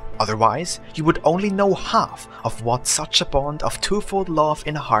 Otherwise, you would only know half of what such a bond of twofold love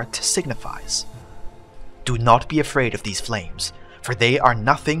in a heart signifies. Do not be afraid of these flames, for they are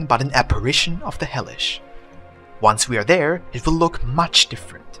nothing but an apparition of the hellish. Once we are there, it will look much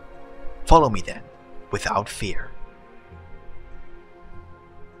different. Follow me then, without fear.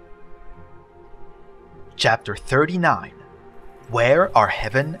 Chapter 39. Where are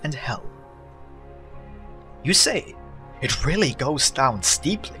Heaven and Hell? You say, it really goes down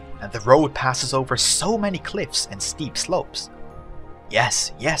steeply, and the road passes over so many cliffs and steep slopes.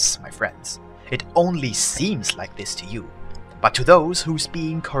 Yes, yes, my friends, it only seems like this to you, but to those whose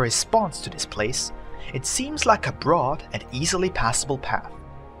being corresponds to this place, it seems like a broad and easily passable path.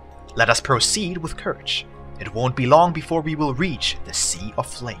 Let us proceed with courage. It won't be long before we will reach the Sea of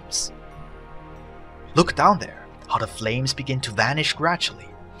Flames. Look down there, how the flames begin to vanish gradually,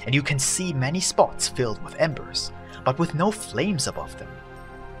 and you can see many spots filled with embers, but with no flames above them.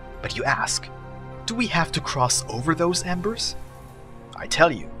 But you ask, do we have to cross over those embers? I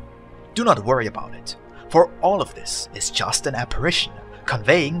tell you, do not worry about it, for all of this is just an apparition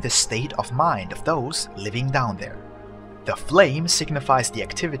conveying the state of mind of those living down there. The flame signifies the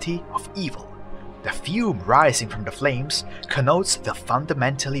activity of evil. The fume rising from the flames connotes the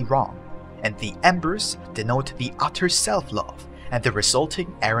fundamentally wrong, and the embers denote the utter self-love and the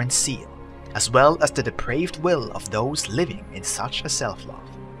resulting errant zeal, as well as the depraved will of those living in such a self-love.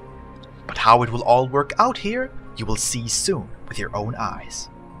 But how it will all work out here, you will see soon with your own eyes.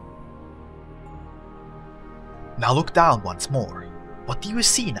 Now look down once more. What do you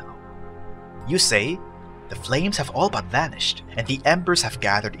see now? You say, the flames have all but vanished, and the embers have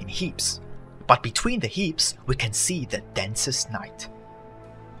gathered in heaps. But between the heaps, we can see the densest night.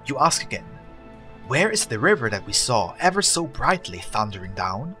 You ask again, where is the river that we saw ever so brightly thundering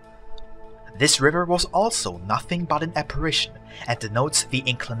down? This river was also nothing but an apparition, and denotes the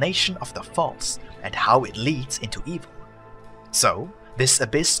inclination of the false and how it leads into evil. So, this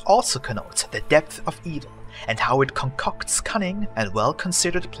abyss also connotes the depth of evil, and how it concocts cunning and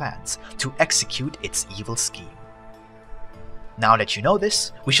well-considered plans to execute its evil scheme. Now that you know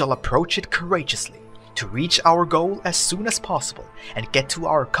this, we shall approach it courageously, to reach our goal as soon as possible and get to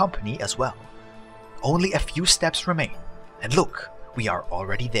our company as well. Only a few steps remain, and look, we are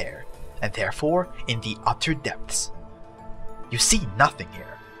already there, and therefore in the utter depths. You see nothing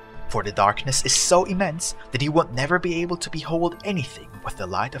here, for the darkness is so immense that you will never be able to behold anything with the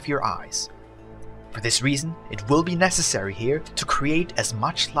light of your eyes. For this reason, it will be necessary here to create as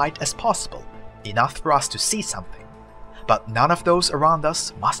much light as possible, enough for us to see something. But none of those around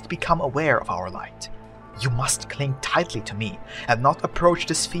us must become aware of our light. You must cling tightly to me and not approach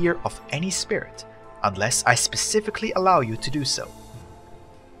the sphere of any spirit, unless I specifically allow you to do so.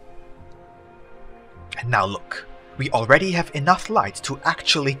 And now look, we already have enough light to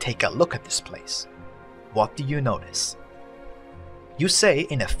actually take a look at this place. What do you notice? You say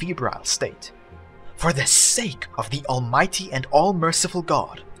in a febrile state, "For the sake of the almighty and all-merciful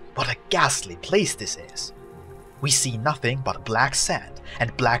God, what a ghastly place this is! We see nothing but black sand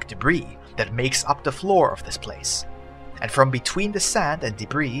and black debris that makes up the floor of this place. And from between the sand and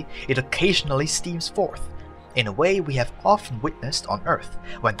debris it occasionally steams forth, in a way we have often witnessed on Earth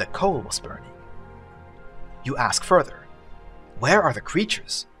when the coal was burning." You ask further, where are the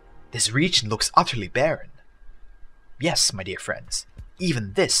creatures? This region looks utterly barren. Yes, my dear friends,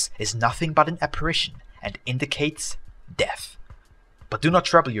 even this is nothing but an apparition and indicates death. But do not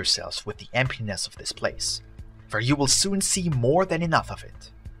trouble yourselves with the emptiness of this place, for you will soon see more than enough of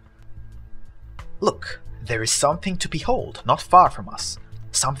it. Look, there is something to behold not far from us,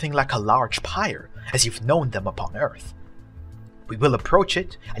 something like a large pyre, as you've known them upon Earth. We will approach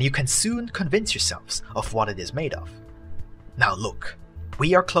it, and you can soon convince yourselves of what it is made of. Now look,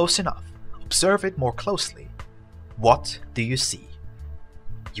 we are close enough. Observe it more closely. What do you see?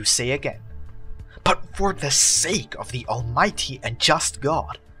 You say again, "But for the sake of the almighty and just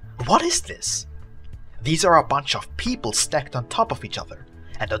God, what is this?" These are a bunch of people stacked on top of each other,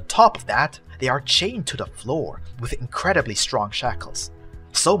 and on top of that, they are chained to the floor with incredibly strong shackles.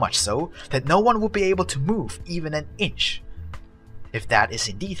 So much so that no one will be able to move even an inch. If that is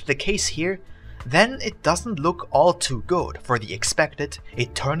indeed the case here, then it doesn't look all too good for the expected,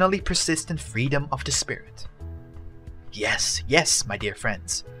 eternally persistent freedom of the spirit. Yes, my dear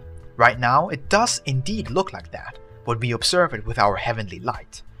friends. Right now, it does indeed look like that when we observe it with our heavenly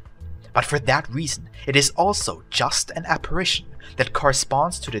light. But for that reason, it is also just an apparition that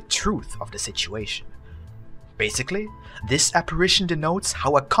corresponds to the truth of the situation. Basically, this apparition denotes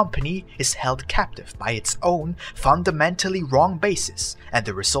how a company is held captive by its own fundamentally wrong basis and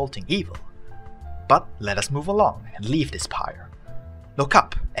the resulting evil. But let us move along and leave this pyre. Look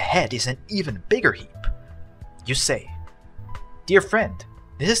up, ahead is an even bigger heap. You say, "Dear friend,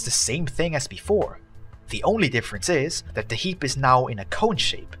 this is the same thing as before. The only difference is that the heap is now in a cone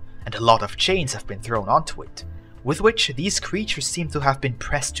shape, and a lot of chains have been thrown onto it, with which these creatures seem to have been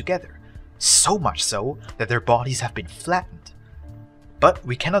pressed together, so much so that their bodies have been flattened. But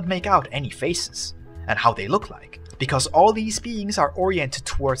we cannot make out any faces, and how they look like, because all these beings are oriented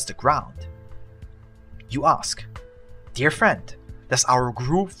towards the ground." You ask, "Dear friend, does our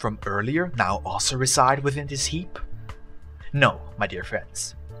group from earlier now also reside within this heap?" No, my dear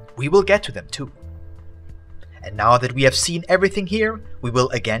friends, we will get to them too. And now that we have seen everything here, we will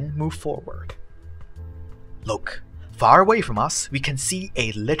again move forward. Look, far away from us we can see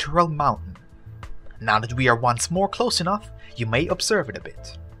a literal mountain. Now that we are once more close enough, you may observe it a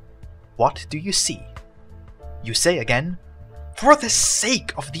bit. What do you see? You say again, "For the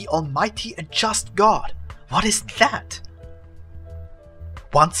sake of the almighty and just God, what is that?"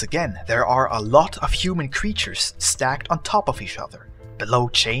 Once again, there are a lot of human creatures stacked on top of each other, below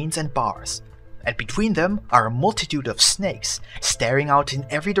chains and bars, and between them are a multitude of snakes staring out in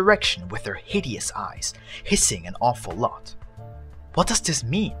every direction with their hideous eyes, hissing an awful lot. What does this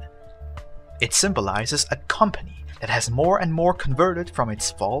mean? It symbolizes a company that has more and more converted from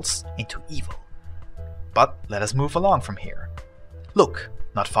its faults into evil. But let us move along from here. Look,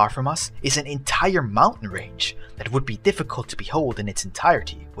 not far from us is an entire mountain range that would be difficult to behold in its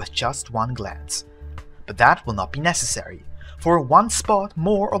entirety with just one glance. But that will not be necessary, for one spot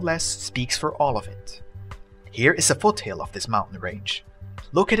more or less speaks for all of it. Here is a foothill of this mountain range.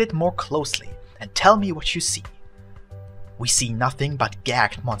 Look at it more closely and tell me what you see. We see nothing but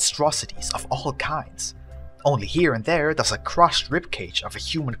gagged monstrosities of all kinds. Only here and there does a crushed ribcage of a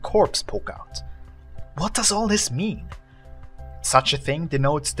human corpse poke out. What does all this mean? Such a thing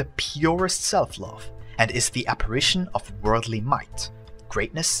denotes the purest self-love and is the apparition of worldly might,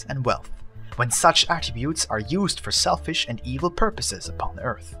 greatness and wealth, when such attributes are used for selfish and evil purposes upon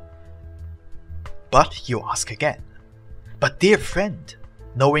earth. But you ask again, but dear friend,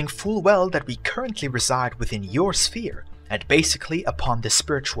 knowing full well that we currently reside within your sphere and basically upon the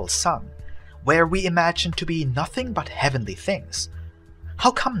spiritual sun, where we imagine to be nothing but heavenly things,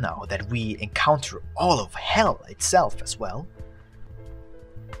 how come now that we encounter all of hell itself as well?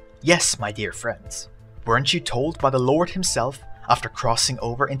 Yes, my dear friends, weren't you told by the Lord himself, after crossing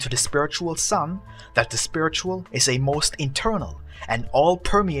over into the spiritual sun, that the spiritual is a most internal and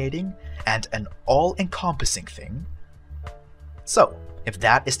all-permeating and an all-encompassing thing? So, if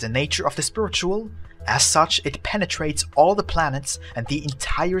that is the nature of the spiritual, as such it penetrates all the planets and the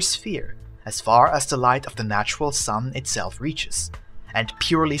entire sphere, as far as the light of the natural sun itself reaches, and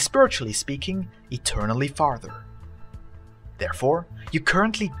purely spiritually speaking, eternally farther. Therefore, you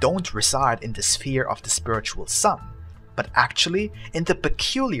currently don't reside in the sphere of the spiritual sun, but actually in the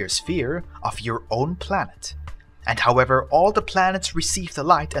peculiar sphere of your own planet. And however all the planets receive the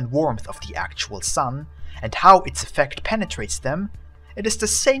light and warmth of the actual sun, and how its effect penetrates them, it is the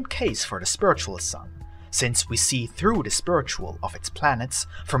same case for the spiritual sun, since we see through the spiritual of its planets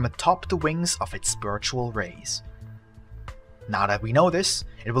from atop the wings of its spiritual rays. Now that we know this,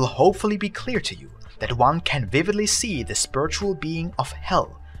 it will hopefully be clear to you that one can vividly see the spiritual being of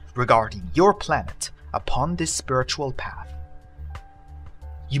hell regarding your planet upon this spiritual path.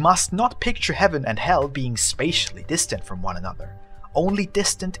 You must not picture heaven and hell being spatially distant from one another, only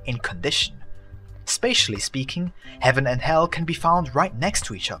distant in condition. Spatially speaking, heaven and hell can be found right next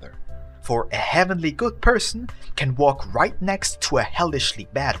to each other, for a heavenly good person can walk right next to a hellishly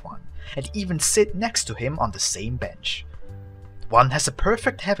bad one, and even sit next to him on the same bench. One has a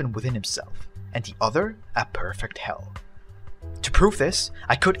perfect heaven within himself, and the other a perfect hell. To prove this,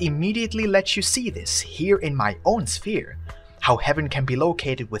 I could immediately let you see this here in my own sphere, how heaven can be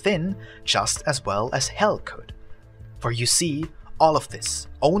located within just as well as hell could. For you see, all of this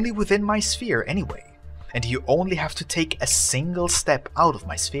only within my sphere anyway, and you only have to take a single step out of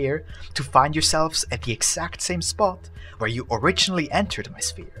my sphere to find yourselves at the exact same spot where you originally entered my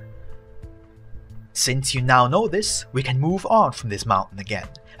sphere. Since you now know this, we can move on from this mountain again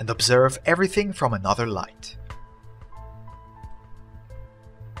and observe everything from another light.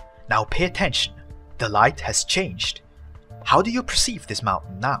 Now pay attention, the light has changed. How do you perceive this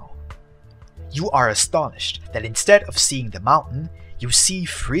mountain now? You are astonished that instead of seeing the mountain, you see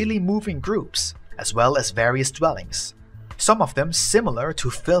freely moving groups, as well as various dwellings, some of them similar to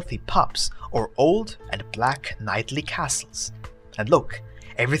filthy pubs or old and black knightly castles. And look,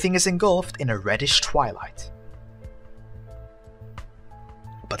 everything is engulfed in a reddish twilight.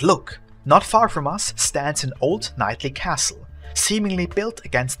 But look, not far from us stands an old knightly castle, seemingly built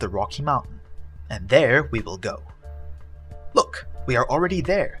against the rocky mountain, and there we will go. Look, we are already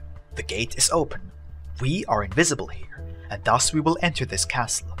there. The gate is open. We are invisible here, and thus we will enter this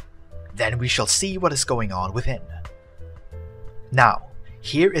castle. Then we shall see what is going on within. Now,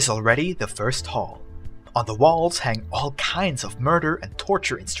 here is already the first hall. On the walls hang all kinds of murder and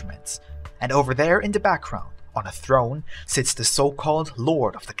torture instruments, and over there in the background, on a throne, sits the so-called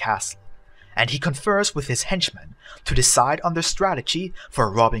Lord of the castle, and he confers with his henchmen to decide on their strategy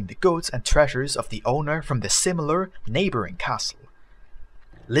for robbing the goods and treasures of the owner from the similar neighboring castle.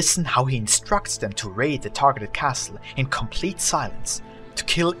 Listen how he instructs them to raid the targeted castle in complete silence, to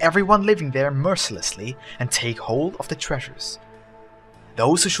kill everyone living there mercilessly and take hold of the treasures.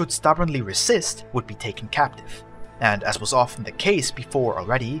 Those who should stubbornly resist would be taken captive, and as was often the case before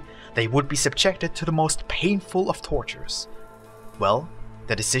already, they would be subjected to the most painful of tortures. Well,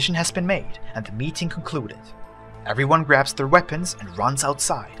 the decision has been made and the meeting concluded. Everyone grabs their weapons and runs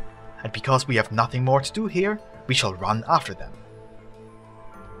outside, and because we have nothing more to do here, we shall run after them.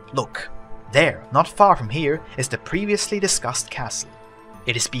 Look, there, not far from here, is the previously discussed castle.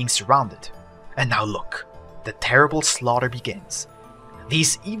 It is being surrounded. And now look, the terrible slaughter begins.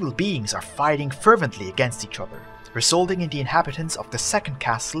 These evil beings are fighting fervently against each other, resulting in the inhabitants of the second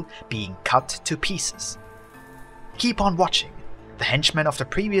castle being cut to pieces. Keep on watching. The henchmen of the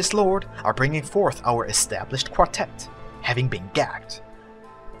previous lord are bringing forth our established quartet, having been gagged.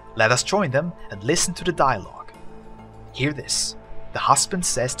 Let us join them and listen to the dialogue. Hear this. The husband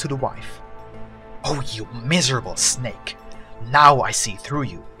says to the wife, "Oh, you miserable snake! Now I see through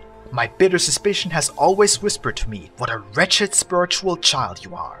you. My bitter suspicion has always whispered to me what a wretched spiritual child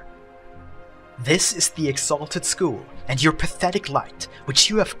you are. This is the exalted school and your pathetic light, which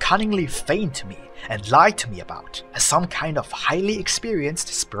you have cunningly feigned to me and lied to me about as some kind of highly experienced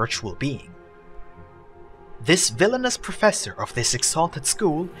spiritual being. This villainous professor of this exalted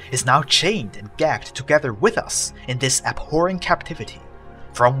school is now chained and gagged together with us in this abhorring captivity,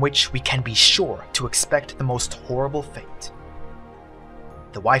 from which we can be sure to expect the most horrible fate."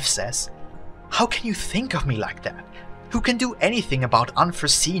 The wife says, "How can you think of me like that? Who can do anything about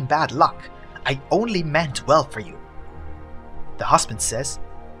unforeseen bad luck? I only meant well for you." The husband says,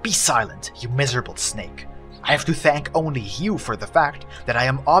 "Be silent, you miserable snake. I have to thank only you for the fact that I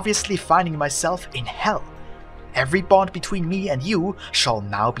am obviously finding myself in hell. Every bond between me and you shall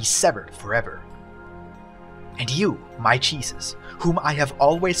now be severed forever. And you, my Jesus, whom I have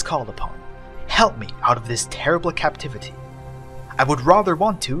always called upon, help me out of this terrible captivity. I would rather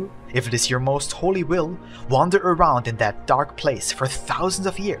want to, if it is your most holy will, wander around in that dark place for thousands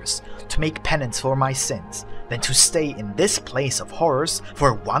of years to make penance for my sins, than to stay in this place of horrors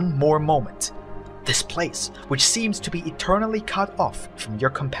for one more moment. This place which seems to be eternally cut off from your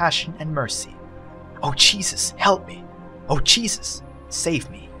compassion and mercy. Oh Jesus, help me! Oh Jesus, save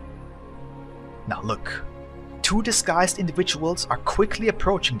me!" Now look, two disguised individuals are quickly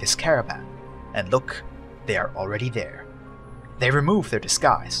approaching this caravan, and look, they are already there. They remove their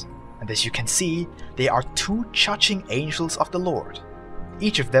disguise, and as you can see, they are two judging angels of the Lord.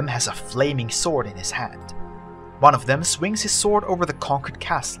 Each of them has a flaming sword in his hand. One of them swings his sword over the conquered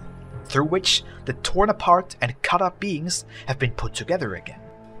castle, through which the torn apart and cut up beings have been put together again.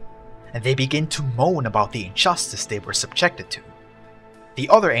 And they begin to moan about the injustice they were subjected to. The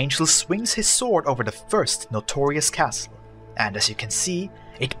other angel swings his sword over the first notorious castle, and as you can see,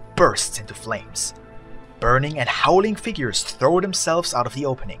 it bursts into flames. Burning and howling figures throw themselves out of the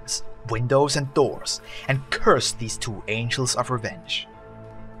openings, windows and doors, and curse these two angels of revenge.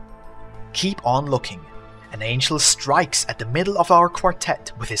 Keep on looking. An angel strikes at the middle of our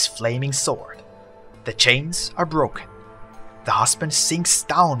quartet with his flaming sword. The chains are broken. The husband sinks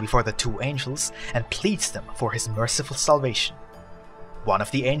down before the two angels and pleads them for his merciful salvation. One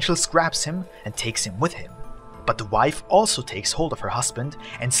of the angels grabs him and takes him with him, but the wife also takes hold of her husband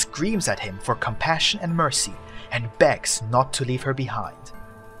and screams at him for compassion and mercy and begs not to leave her behind.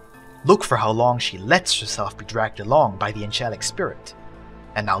 Look for how long she lets herself be dragged along by the angelic spirit.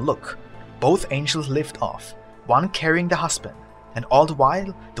 And now look, both angels lift off, one carrying the husband, and all the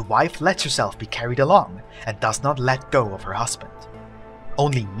while the wife lets herself be carried along and does not let go of her husband.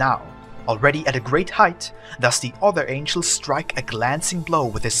 Only now, already at a great height, does the other angel strike a glancing blow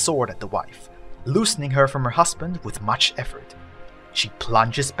with his sword at the wife, loosening her from her husband with much effort. She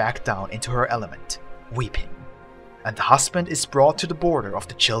plunges back down into her element, weeping, and the husband is brought to the border of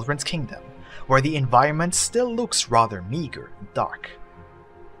the children's kingdom, where the environment still looks rather meager and dark.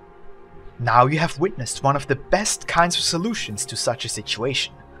 Now you have witnessed one of the best kinds of solutions to such a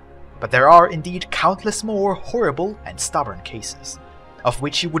situation, but there are indeed countless more horrible and stubborn cases, of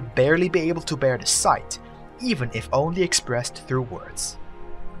which you would barely be able to bear the sight, even if only expressed through words.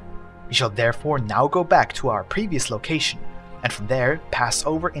 We shall therefore now go back to our previous location, and from there pass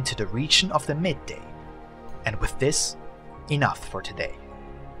over into the region of the midday. And with this, enough for today.